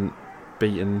hasn't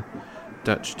beaten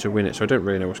Dutch to win it, so I don't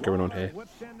really know what's going on here.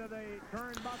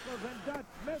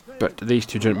 But these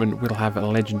two gentlemen will have a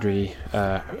legendary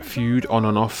feud on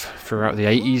and off throughout the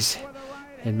 80s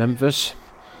in Memphis.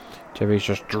 Jerry's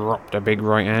just dropped a big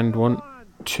right hand, 1,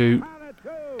 2.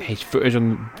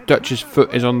 Dutch's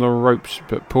foot is on the ropes,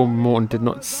 but Paul Morton did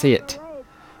not see it.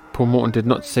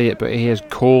 But he has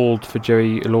called for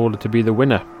Jerry Lawler to be the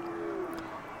winner.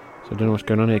 So I don't know what's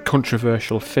going on here.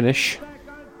 Controversial finish.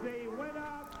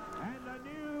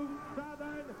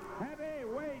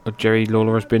 Jerry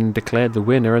Lawler has been declared the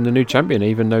winner and the new champion,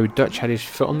 even though Dutch had his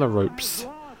foot on the ropes.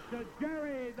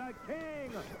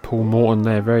 Paul Morton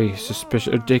there, very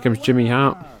suspicious. Here comes Jimmy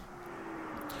Hart.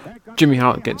 Jimmy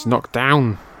Hart gets knocked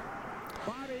down.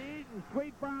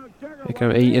 Here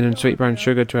come Eaton and Sweet Brown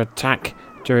Sugar to attack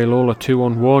Jerry Lawler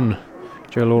 2-on-1.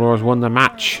 Jerry Lawler has won the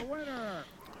match.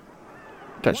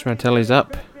 Dutch Mantell is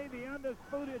up.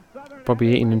 Bobby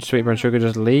Eaton and Sweet Brown Sugar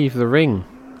just leave the ring.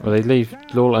 Well, they leave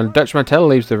Lawler, and Dutch Mantell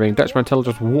leaves the ring. Dutch Mantell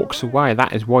just walks away.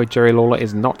 That is why Jerry Lawler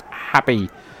is not happy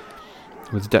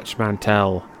with Dutch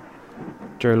Mantell.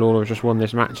 Jerry Lawler has just won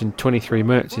this match in 23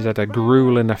 minutes. He's had a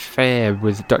grueling affair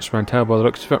with Dutch Mantell by the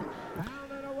looks of it.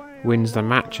 Wins the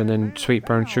match, and then Sweet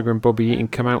Brown Sugar and Bobby Eaton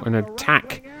come out and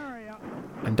attack.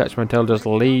 And Dutch Mantell just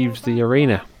leaves the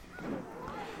arena.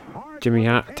 Jimmy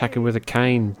Hart attacking with a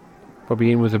cane. Bobby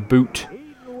Eaton with a boot.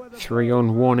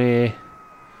 3-on-1 here.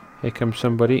 Here comes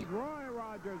somebody.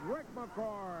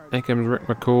 Here comes Rick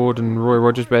McCord and Roy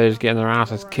Rogers, but they're just getting their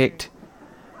asses kicked.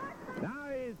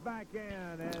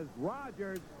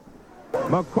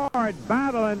 McCord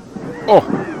battling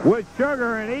with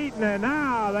Sugar and Eaton, and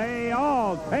now they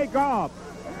all take off.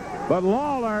 But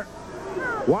Lawler,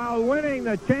 while winning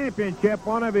the championship,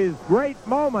 one of his great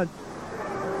moments,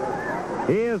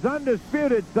 he is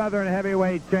undisputed Southern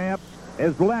heavyweight champ,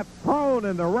 is left prone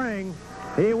in the ring.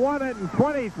 He won it in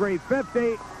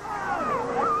 23:50,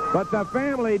 but the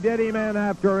family did him in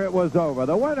after it was over.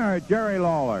 The winner, Jerry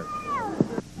Lawler.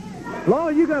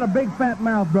 Lawler, you got a big fat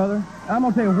mouth, brother. I'm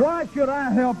going to tell you, why should I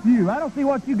help you? I don't see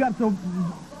what you got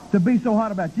to be so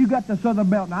hot about. You got the Southern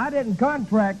Belt. Now, I didn't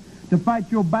contract to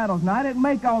fight your battles. Now, I didn't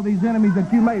make all these enemies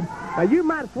that you made. Now, you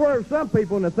might swerve some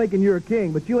people into thinking you're a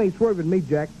king, but you ain't swerving me,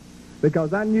 Jack,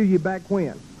 because I knew you back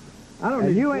when. I don't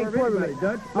need you ain't swerving me,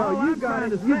 Dutch. No, you got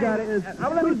it. You got it.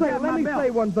 Let me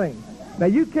say one thing. Now,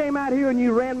 you came out here and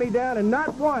you ran me down, and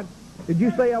not once did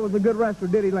you say I was a good wrestler,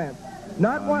 did he, Lance?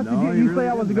 Not once did you say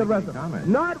I was a good wrestler.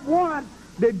 Not once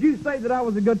did you say that I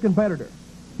was a good competitor.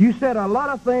 You said a lot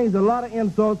of things, a lot of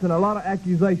insults, and a lot of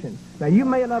accusations. Now, you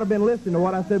may not have been listening to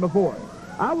what I said before.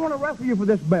 I want to wrestle you for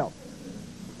this belt.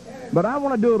 But I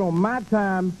want to do it on my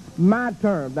time, my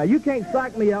terms. Now, you can't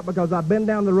psych me out because I've been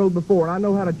down the road before, and I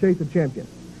know how to chase a champion.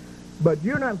 But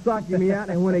you're not psyching me out,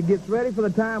 and when it gets ready for the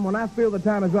time, when I feel the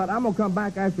time is right, I'm going to come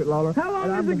back after it, Lawler. How long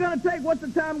is it going to take? What's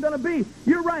the time going to be?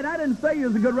 You're right. I didn't say you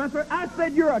was a good wrestler. I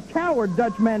said you're a coward,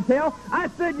 Dutch Mantell. I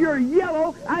said you're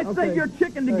yellow. I said you're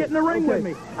chicken to get in the ring with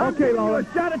me. I'm giving you a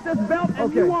shot at this belt,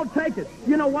 and you won't take it.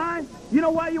 You know why? You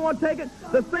know why you won't take it?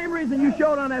 The same reason you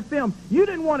showed on that film. You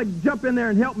didn't want to jump in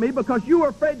there and help me because you were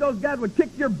afraid those guys would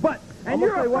kick your butt. And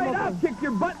you're afraid I'll kick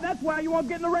your butt, and that's why you won't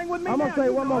get in the ring with me. I'm going to say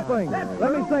one more thing.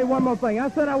 Let me say one more thing. I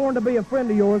said I wanted to be a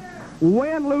friend of yours.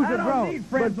 Win, lose, or draw.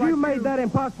 But you made that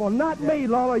impossible. Not me,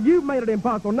 Lawler. You made it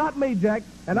impossible. Not me, Jack.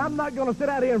 And I'm not going to sit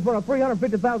out here in front of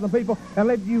 350,000 people and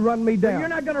let you run me down. You're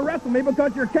not going to wrestle me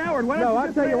because you're a coward. No,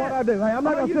 I'll tell you what I do. Hey, I'm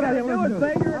not going to sit out here and listen to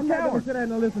it. Say you're a coward. Sit out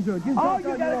and listen to it. All you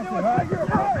got to do is say you're a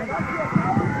coward.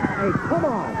 Hey, come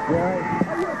on,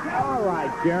 Jerry. All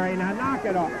right, Jerry, now knock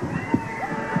it off.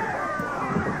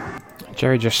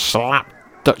 Jerry just slapped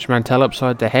Dutch Mantell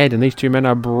upside the head, and these two men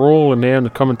are brawling there in the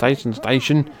commentation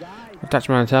station. Dutch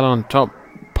Mantell on top,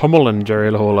 pummeling Jerry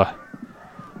Lawler.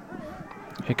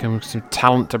 Here comes some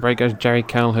talent to break as Jerry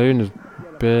Calhoun.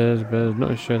 There's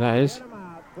not sure that is.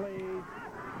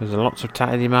 There's lots of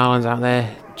Tatty Marlins out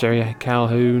there. Jerry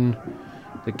Calhoun,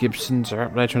 the Gibsons are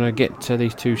up there trying to get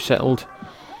these two settled.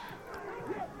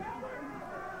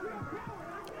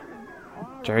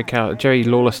 Jerry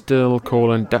Lawler still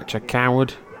calling Dutch a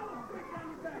coward.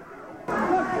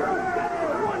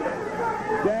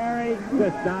 Jerry,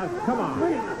 now, come on.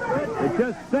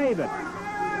 Just save it.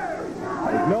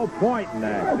 There's no point in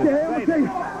that. Okay, I'm gonna tell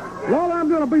you, Lawler, I'm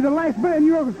gonna be the last man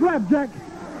you ever slapped, Jack.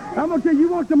 I'm gonna tell you,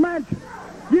 want the match?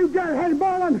 You got it, Eddie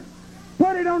Marlin.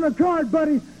 Put it on the card,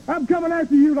 buddy. I'm coming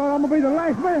after you, Lawler. I'm gonna be the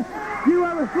last man you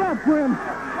ever slapped, friend.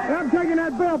 And I'm taking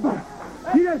that belt back.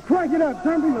 You just crank it up.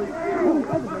 Turn me.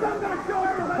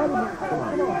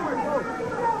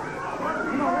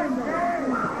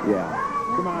 Yeah.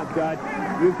 Come on, Dutch.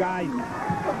 You guys,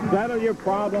 settle your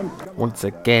problems. Once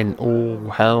again, all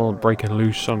hell breaking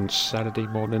loose on Saturday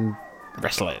morning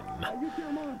wrestling.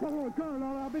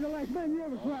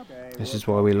 This is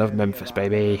why we love Memphis,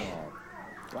 baby.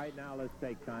 Right now, let's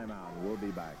take time out. We'll be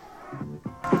back.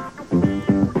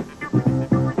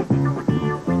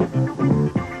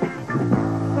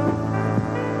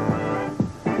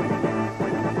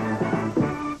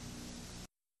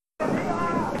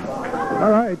 All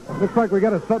right, looks like we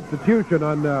got a substitution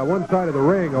on one side of the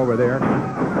ring over there.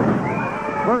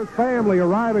 First family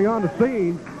arriving on the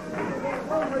scene.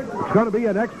 It's going to be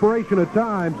an expiration of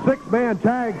time, 6-man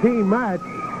tag team match,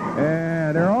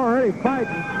 and they're already fighting.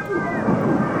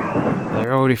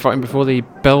 They're already fighting before the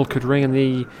bell could ring and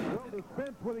the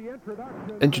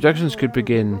introductions could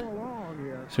begin.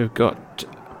 So we've got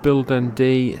Bill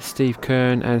Dundee, Steve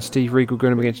Kern, and Steve Regal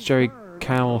going up against Jimmy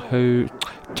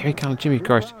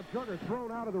Christ.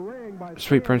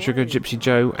 Sweet Brown Sugar, Gypsy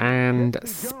Joe, and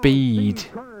Speed.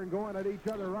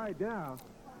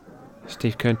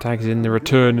 Steve Kern tags in the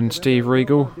return and Steve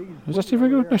Regal. Is that Steve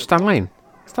Regal? No, Stan Lane.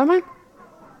 Stan Lane?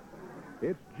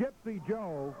 It's Gypsy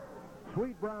Joe,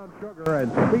 Sweet Brown Sugar,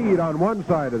 and Speed on one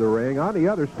side of the ring. On the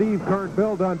other, Steve Kern,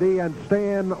 Bill Dundee, and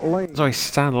Stan Lane. Sorry,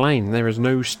 Stan Lane. There is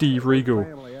no Steve Regal.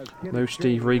 No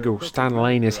Steve Regal. Stan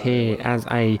Lane is here as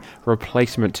a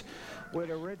replacement.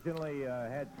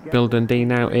 Bill Dundee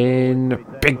now in.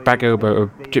 Big back elbow of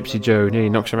Gypsy Joe. Nearly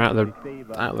knocks him out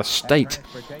of the state.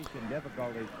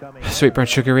 Sweet Brown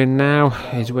Sugar in now.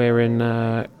 He's wearing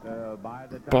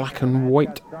black and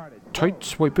white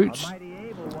tights, white boots.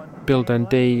 Bill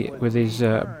Dundee with his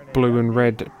blue and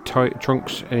red tight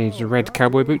trunks and his red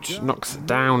cowboy boots knocks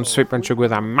down Sweet Brown Sugar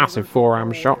with a massive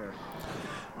forearm shot.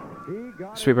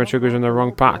 Sweet Brown Sugar's in the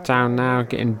wrong part of town now,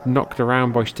 getting knocked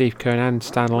around by Steve Kern and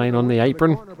Stan Lane on the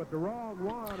apron.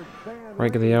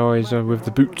 Right at the eyes with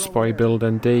the boots by Bill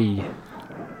Dundee.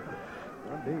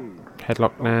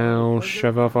 Headlock now,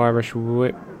 shove off Irish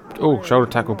whip. Oh, shoulder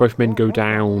tackle, both men go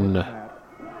down.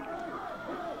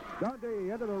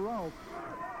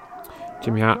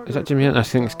 Jimmy Hart, is that Jimmy Hart? I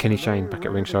think it's Kenny Shane back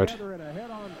at ringside.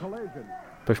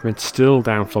 Both men still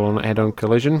down full on head-on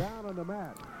collision.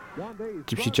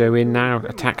 Gypsy Joe in now,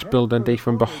 attacks Bill Dundee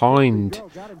from behind.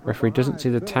 Referee doesn't see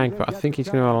the tag, but I think he's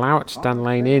going to allow it. Stan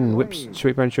Lane in, whips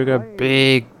Sweet Brown Sugar,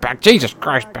 big back, Jesus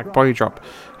Christ, back body drop.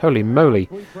 Holy moly.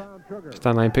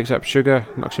 Stan Lane picks up Sugar,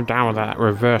 knocks him down with that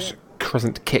reverse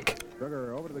crescent kick.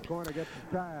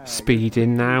 Speed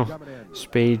in now.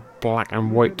 Speed, black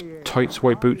and white tights,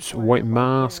 white boots, white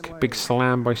mask. Big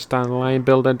slam by Stan Lane.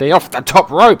 Bill Dundee off the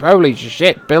top rope. Holy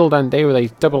shit. Bill Dundee with a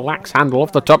double axe handle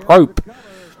off the top rope.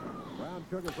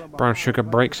 Brown Sugar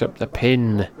breaks up the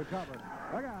pin.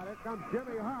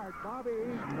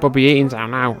 Bobby Eaton's out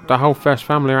now. The whole first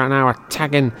family right now are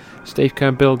tagging Steve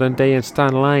Kern, Bill Dundee, and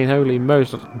Stan Lane. Holy moly.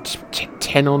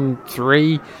 10 on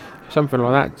 3. Something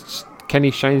like that. Kenny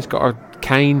Shane's got a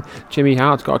cane. Jimmy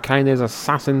Hart's got a cane. There's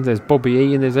Assassins. There's Bobby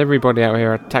Eaton. There's everybody out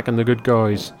here attacking the good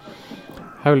guys.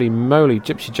 Holy moly.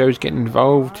 Gypsy Joe's getting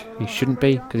involved. He shouldn't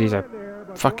be because he's a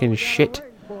fucking shit.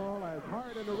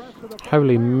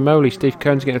 Holy moly. Steve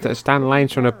Kern's getting to Stan Lane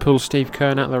trying to pull Steve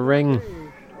Kern out of the ring.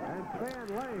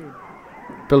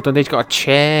 Bill Dundee's got a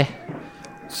chair.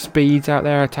 Speed's out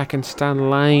there attacking Stan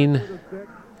Lane.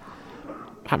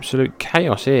 Absolute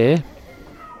chaos here.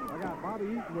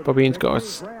 Bobby Eaton's got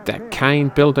a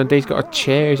cane. Bill Dundee's got a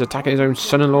chair. He's attacking his own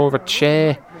son-in-law with a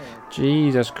chair.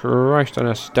 Jesus Christ on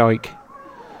a stike.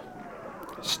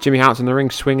 Jimmy Hart's in the ring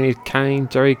swinging his cane.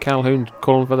 Jerry Calhoun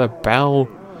calling for the bell.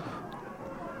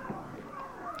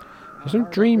 There's no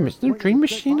dream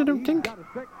machine, I don't think.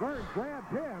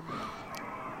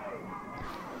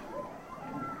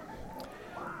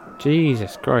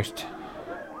 Jesus Christ.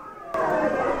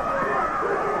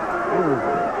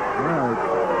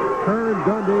 Kern,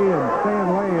 Dundee, and Stan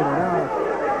Lane are now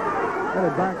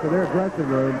headed back to their dressing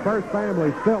room. First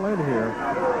family still in here.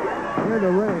 In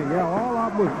the ring. Yeah, all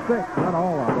of them was sick. Not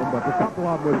all of them, but a couple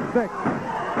of them was sick.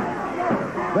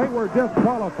 They were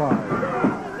disqualified.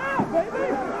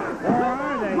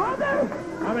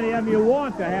 How many of them you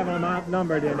want to have them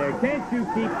outnumbered in there? Can't you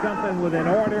keep something within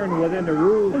order and within the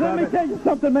rules? Let me tell you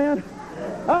something, man.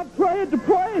 I'm trying to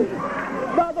play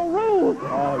by the rules.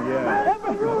 Oh, yeah.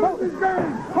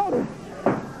 Hold it.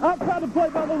 I've tried to play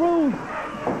by the rules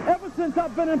ever since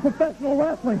I've been in professional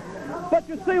wrestling. But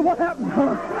you see what happened,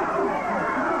 huh?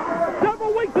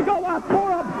 Several weeks ago, I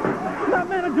tore up that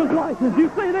manager's license. You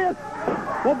see this?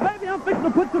 Well, baby, I'm fixing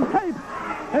to put some tape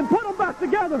and put them back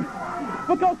together.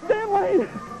 Because Stan Lane,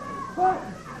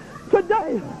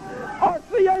 today,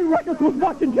 RCA Records was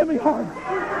watching Jimmy Hart.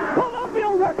 Columbia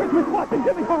Records was watching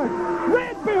Jimmy Hart.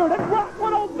 Redbeard and Rock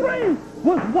 103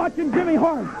 was watching Jimmy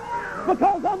Hart.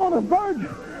 Because I'm on the verge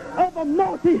of a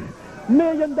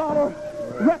multi-million-dollar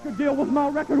record deal with my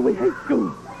record, We Hate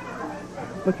School.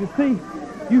 But you see,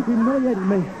 you humiliated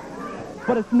me.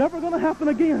 But it's never going to happen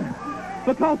again.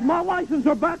 Because my licenses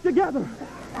are back together.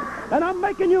 And I'm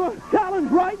making you a challenge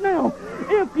right now.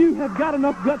 If you have got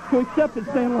enough guts to accept it,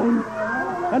 Stan Lane.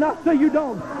 And I say you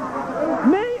don't.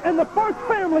 Me and the first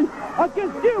family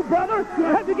against you, brother.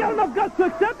 Have you got enough guts to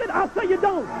accept it? I say you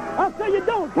don't. I say you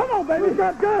don't. Come on, baby. Who's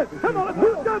got guts? Come on,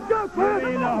 who's got guts,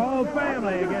 man? The whole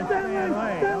family against Stan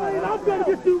Lane. Stan Lane, I'm going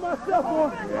to get you myself, boy.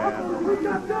 Who's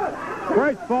got guts?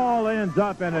 First fall ends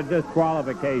up in a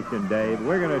disqualification, Dave.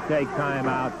 We're going to take time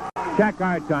out. Check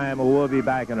our time, and we'll be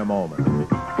back in a moment.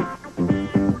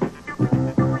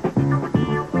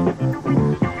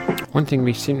 One thing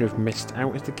we seem to have missed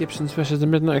out is the Gibsons versus the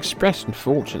Midnight Express,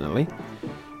 unfortunately.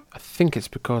 I think it's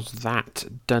because that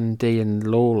Dundee and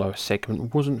Lawler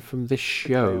segment wasn't from this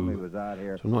show.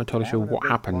 So I'm not entirely sure what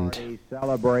happened.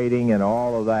 Celebrating and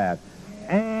all of that.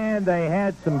 And they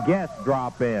had some guests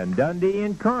drop in. Dundee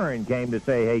and Kern came to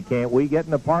say, hey, can't we get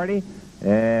in the party?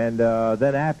 And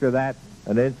then after that,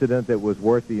 an incident that was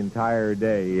worth the entire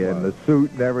day, and the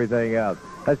suit and everything else.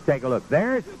 Let's take a look.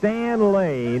 There's Stan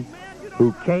Lane,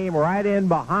 who came right in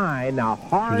behind. Now,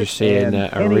 Hart We're just seeing a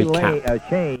recap.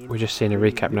 Shane. We're just seeing a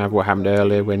recap now of what happened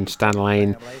earlier when Stan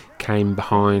Lane came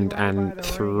behind and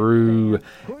threw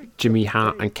Jimmy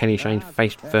Hart and Kenny Shane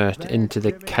face first into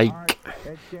the cake.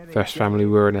 First family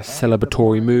were in a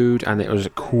celebratory mood, and it was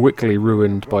quickly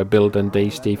ruined by Bill Dundee,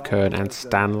 Steve Kern, and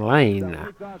Stan Lane.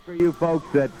 For you folks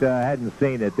that hadn't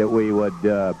seen it, that we would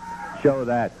show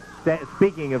that.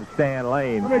 Speaking of Stan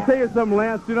Lane. Let me tell you something,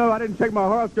 Lance. You know, I didn't check my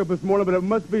horoscope this morning, but it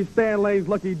must be Stan Lane's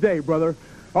lucky day, brother.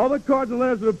 All the cards and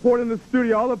letters that are poured in the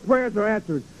studio, all the prayers are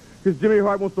answered, because Jimmy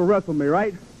Hart wants to wrestle me,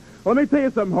 right? Well, let me tell you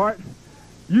something, Hart.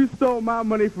 You stole my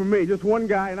money from me, just one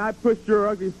guy, and I pushed your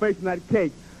ugly face in that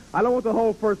cake. I don't want the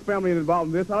whole first family involved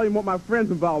in this. I don't even want my friends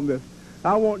involved in this.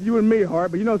 I want you and me, Hart.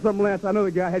 But you know something, Lance? I know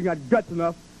the guy hadn't got guts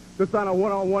enough to sign a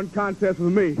one-on-one contest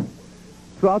with me.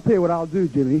 So I'll tell you what I'll do,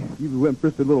 Jimmy. You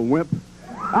wimp-fisted little wimp.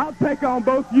 I'll take on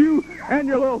both you and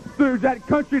your little stooge. That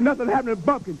country, nothing happening in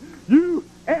Bumpkin. You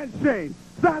and Shane.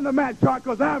 Sign the match, Hart,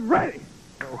 because I'm ready.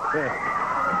 Okay.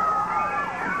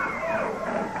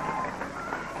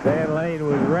 Stan Lane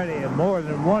was ready in more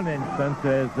than one instance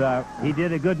as he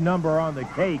did a good number on the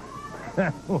cake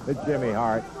with Jimmy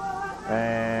Hart.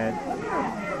 And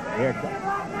here comes.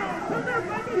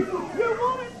 You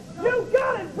want it? You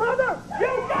got it, brother! You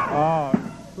got it! Oh.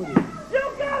 You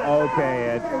got it! Okay,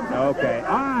 Ed. Okay.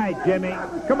 All right, Jimmy.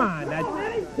 Come on.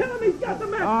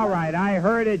 All right, I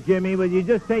heard it, Jimmy. Will you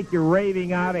just take your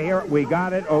raving out of here? We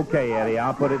got it? Okay, Eddie.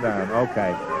 I'll put it down.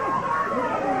 Okay.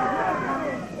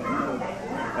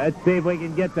 Let's see if we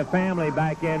can get the family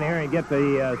back in here and get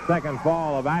the second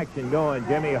fall of action going.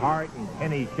 Jimmy Hart and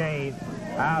Kenny Shane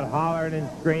out hollering and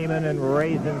screaming and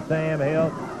raising Sam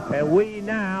Hill. And we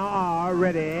now are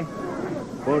ready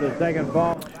for the second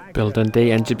fall. Bill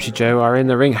Dundee and Gypsy Joe are in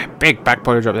the ring. Big back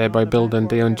body drop there by Bill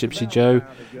Dundee on Gypsy Joe.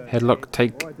 Headlock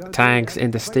tags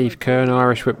into Steve Kern.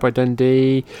 Irish whip by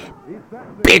Dundee.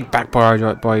 Big back body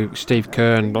drop by Steve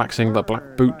Kern. Black singlet,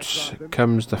 black boots.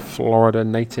 Comes the Florida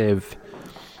native.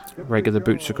 Regular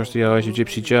boots across the eyes of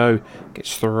Gypsy Joe.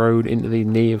 Gets thrown into the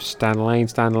knee of Stan Lane.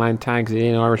 Stan Lane tags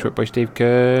in. Irish whip by Steve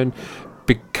Kern.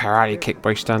 Big karate kick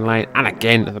by Stan Lane. And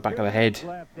again to the back of the head.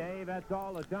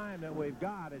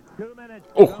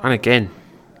 Oh, and again.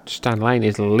 Stan Lane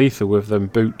is lethal with them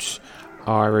boots.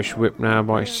 Irish whip now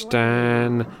by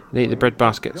Stan. Eat the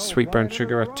breadbasket. Sweet Brown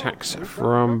Sugar attacks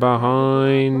from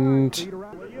behind.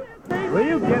 Will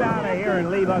you get out of here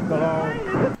and leave us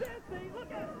alone?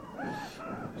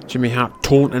 Jimmy Hart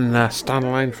taunting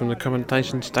Stan Lane from the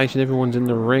commentation station. Everyone's in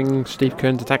the ring. Steve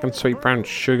Kearn's attacking Sweet Brown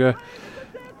Sugar.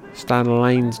 Stan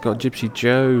Lane's got Gypsy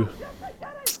Joe.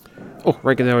 Oh,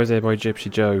 Regaano is there by Gypsy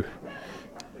Joe.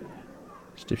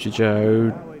 Gypsy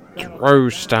Joe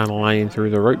throws Stan Lane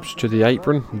through the ropes to the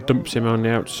apron and dumps him on the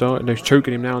outside. No, he's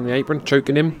choking him now on the apron,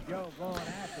 choking him.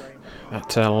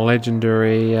 That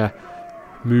legendary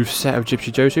move set of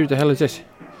Gypsy Joe's. Who the hell is this?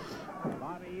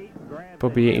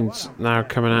 Bobby Eaton's now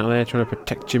coming out there trying to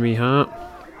protect Jimmy Hart.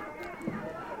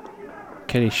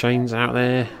 Kenny Shane's out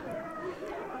there.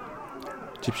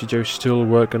 Gypsy Joe's still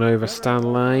working over Stan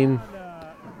Lane.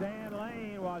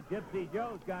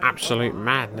 Absolute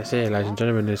madness here, ladies and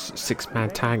gentlemen. This six-man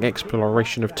tag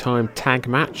exploration of time tag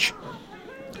match.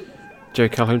 Joey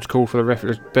Calhoun's called for the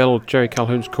referee's bell. Joey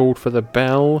Calhoun's called for the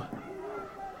bell.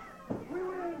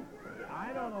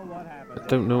 I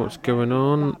don't know what's going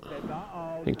on.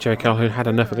 I think Joey Calhoun had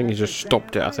enough. I think he just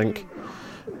stopped it, I think.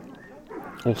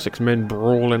 All six men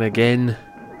brawling again.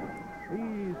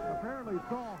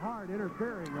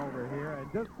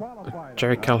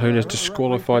 Joey Calhoun has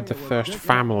disqualified the first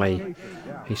family.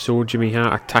 He saw Jimmy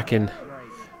Hart attacking.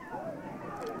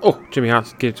 Oh, Jimmy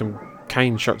Hart gives some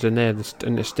cane shots in there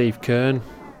into Steve Kearn.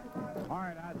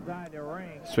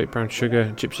 Sweet Brown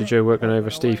Sugar, Gypsy Joe working over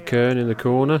Steve Kearn in the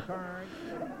corner.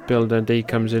 Bill Dundee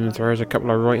comes in and throws a couple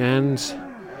of right hands.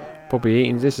 Bobby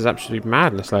Eaton, this is absolute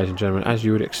madness, ladies and gentlemen, as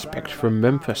you would expect from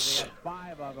Memphis.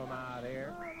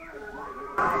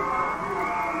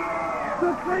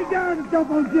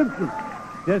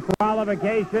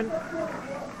 Disqualification.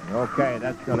 Okay,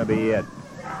 that's going to be it.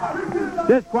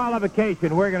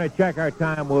 Disqualification. We're going to check our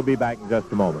time. We'll be back in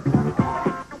just a moment.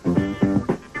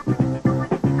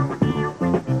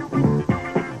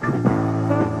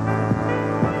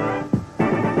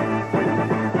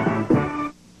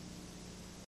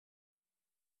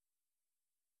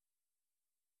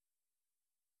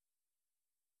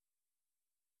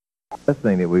 The best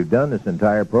thing that we've done this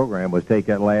entire program was take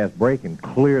that last break and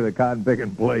clear the cotton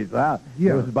picking place out.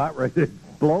 Yeah. It was about ready to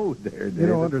explode there, David. You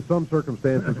know, under some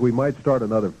circumstances, we might start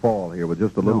another fall here with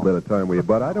just a little bit of time.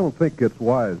 But I don't think it's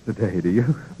wise today, do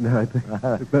you? No, I think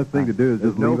the best thing to do is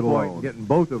just leave it alone. There's no point in getting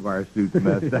both of our suits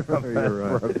messed up. You're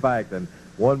right. For a fact. And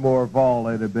one more fall,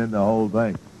 it'd have been the whole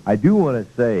thing. I do want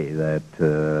to say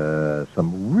that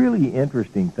some really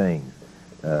interesting things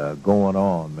going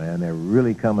on, man. They're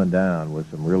really coming down with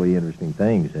some really interesting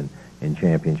things in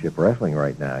championship wrestling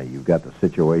right now. You've got the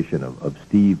situation of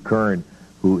Steve Kearn,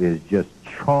 who is just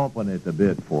chomping at the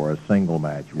bit for a single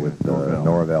match with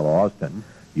Norvell Austin.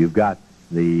 You've got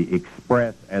the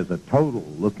Express as a total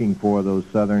looking for those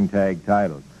Southern Tag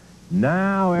titles.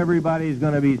 Now everybody's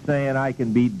going to be saying, I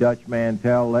can beat Dutch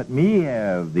Mantell. Let me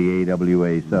have the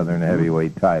AWA Southern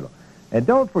Heavyweight title. And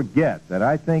don't forget that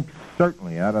I think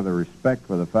certainly out of the respect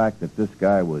for the fact that this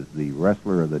guy was the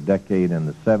wrestler of the decade in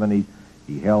the 70s,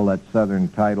 he held that Southern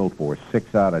title for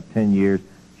 6 out of 10 years,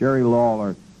 Jerry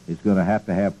Lawler is going to have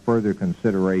further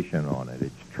consideration on it.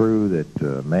 It's true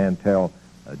that Mantell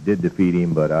did defeat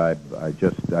him, but I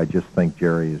just think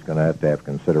Jerry is going to have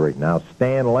consideration. Now,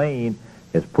 Stan Lane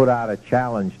has put out a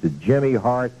challenge to Jimmy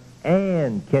Hart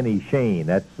and Kenny Shane.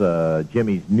 That's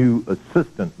Jimmy's new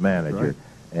assistant manager. Right.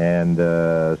 And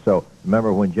so,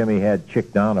 remember when Jimmy had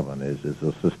Chick Donovan as his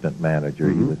assistant manager,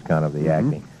 he was kind of the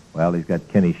acting. Well, he's got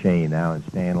Kenny Shane now, and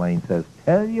Stan Lane says,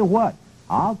 tell you what,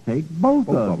 I'll take both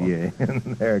of you in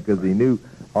there, because he knew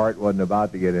Hart wasn't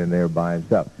about to get in there by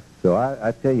himself. So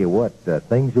I tell you what,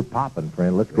 things are popping,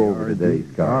 friend. Let's go over today's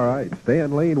card. All right,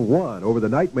 Stan Lane won over the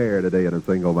Nightmare today in a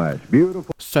single match.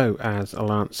 Beautiful. So, as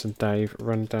Lance and Dave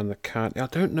run down the card, I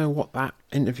don't know what that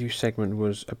interview segment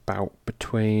was about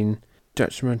between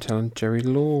Dutch Mantell and Jerry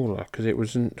Lawler, because it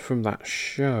wasn't from that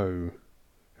show.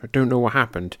 I don't know what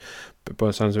happened, but by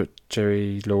the sounds of it,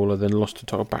 Jerry Lawler then lost the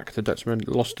title back to Dutch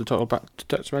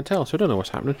Mantell, so I don't know what's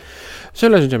happening. So,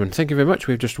 ladies and gentlemen, thank you very much.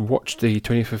 We've just watched the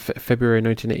 20th of February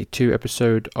 1982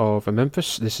 episode of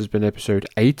Memphis. This has been episode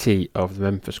 80 of the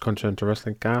Memphis Continental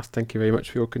Wrestling Cast. Thank you very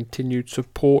much for your continued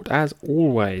support, as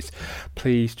always.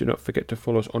 Please do not forget to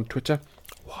follow us on Twitter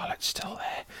while it's still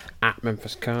there, at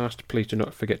Memphis Cast. Please do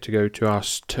not forget to go to our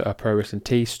Pro Wrestling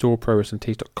Tees store,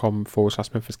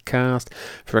 prowrestlingtees.com/Memphis Cast.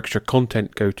 For extra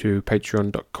content, go to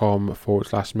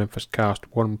patreon.com/Memphis Cast.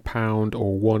 £1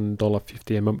 or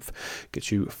 $1.50 a month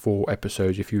gets you 4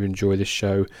 episodes. If you enjoy this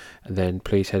show, then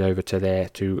please head over to there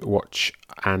to watch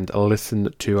and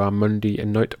listen to our Monday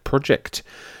Night Project.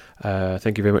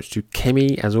 Thank you very much to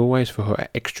Kemi, as always, for her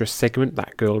extra segment,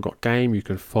 That Girl Got Game. You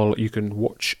can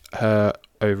watch her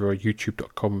over at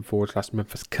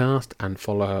youtube.com/MemphisCast and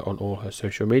follow her on all her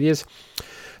social medias.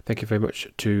 Thank you very much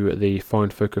to the fine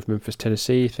folk of Memphis,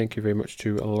 Tennessee. Thank you very much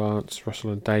to Lance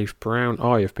Russell and Dave Brown.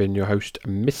 I have been your host,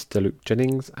 Mr. Luke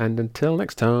Jennings, and until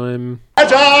next time.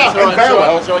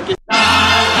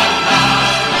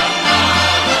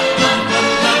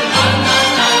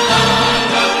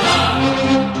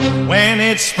 When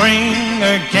it's spring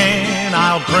again,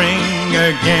 I'll bring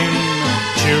again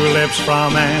tulips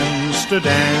from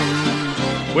Amsterdam.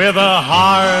 With a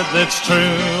heart that's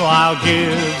true, I'll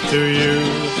give to you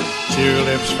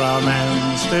tulips from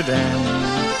Amsterdam.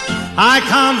 I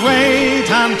can't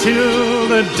wait until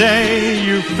the day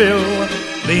you fill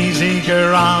these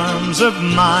eager arms of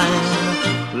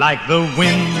mine. Like the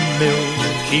windmill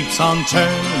keeps on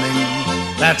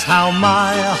turning, that's how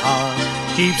my heart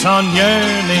keeps on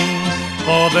yearning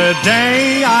for the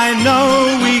day I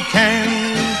know we can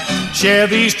share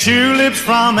these tulips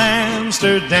from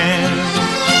Amsterdam.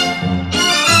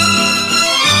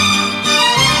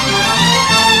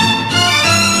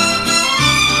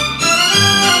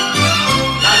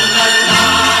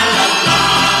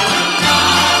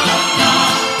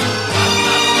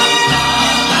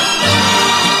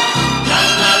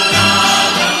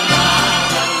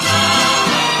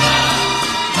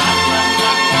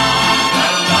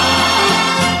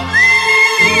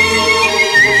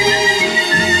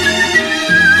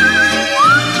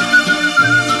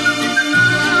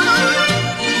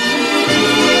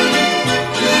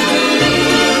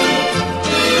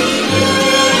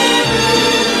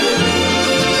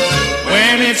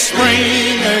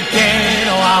 Spring again,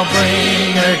 oh, I'll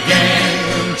bring again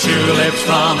tulips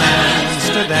from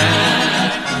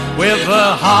Amsterdam. With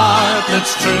a heart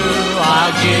that's true,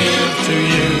 I'll give to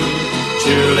you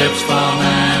tulips from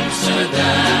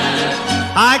Amsterdam.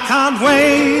 I can't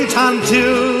wait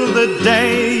until the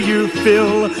day you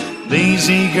fill these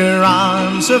eager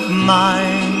arms of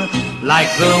mine.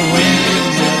 Like the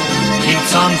wind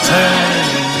keeps on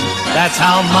turning, that's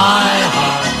how my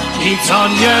heart keeps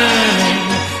on yearning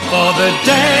for the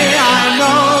day I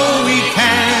know we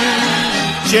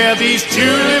can share these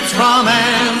tulips from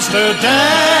Amsterdam.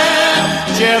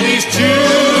 Share these tulips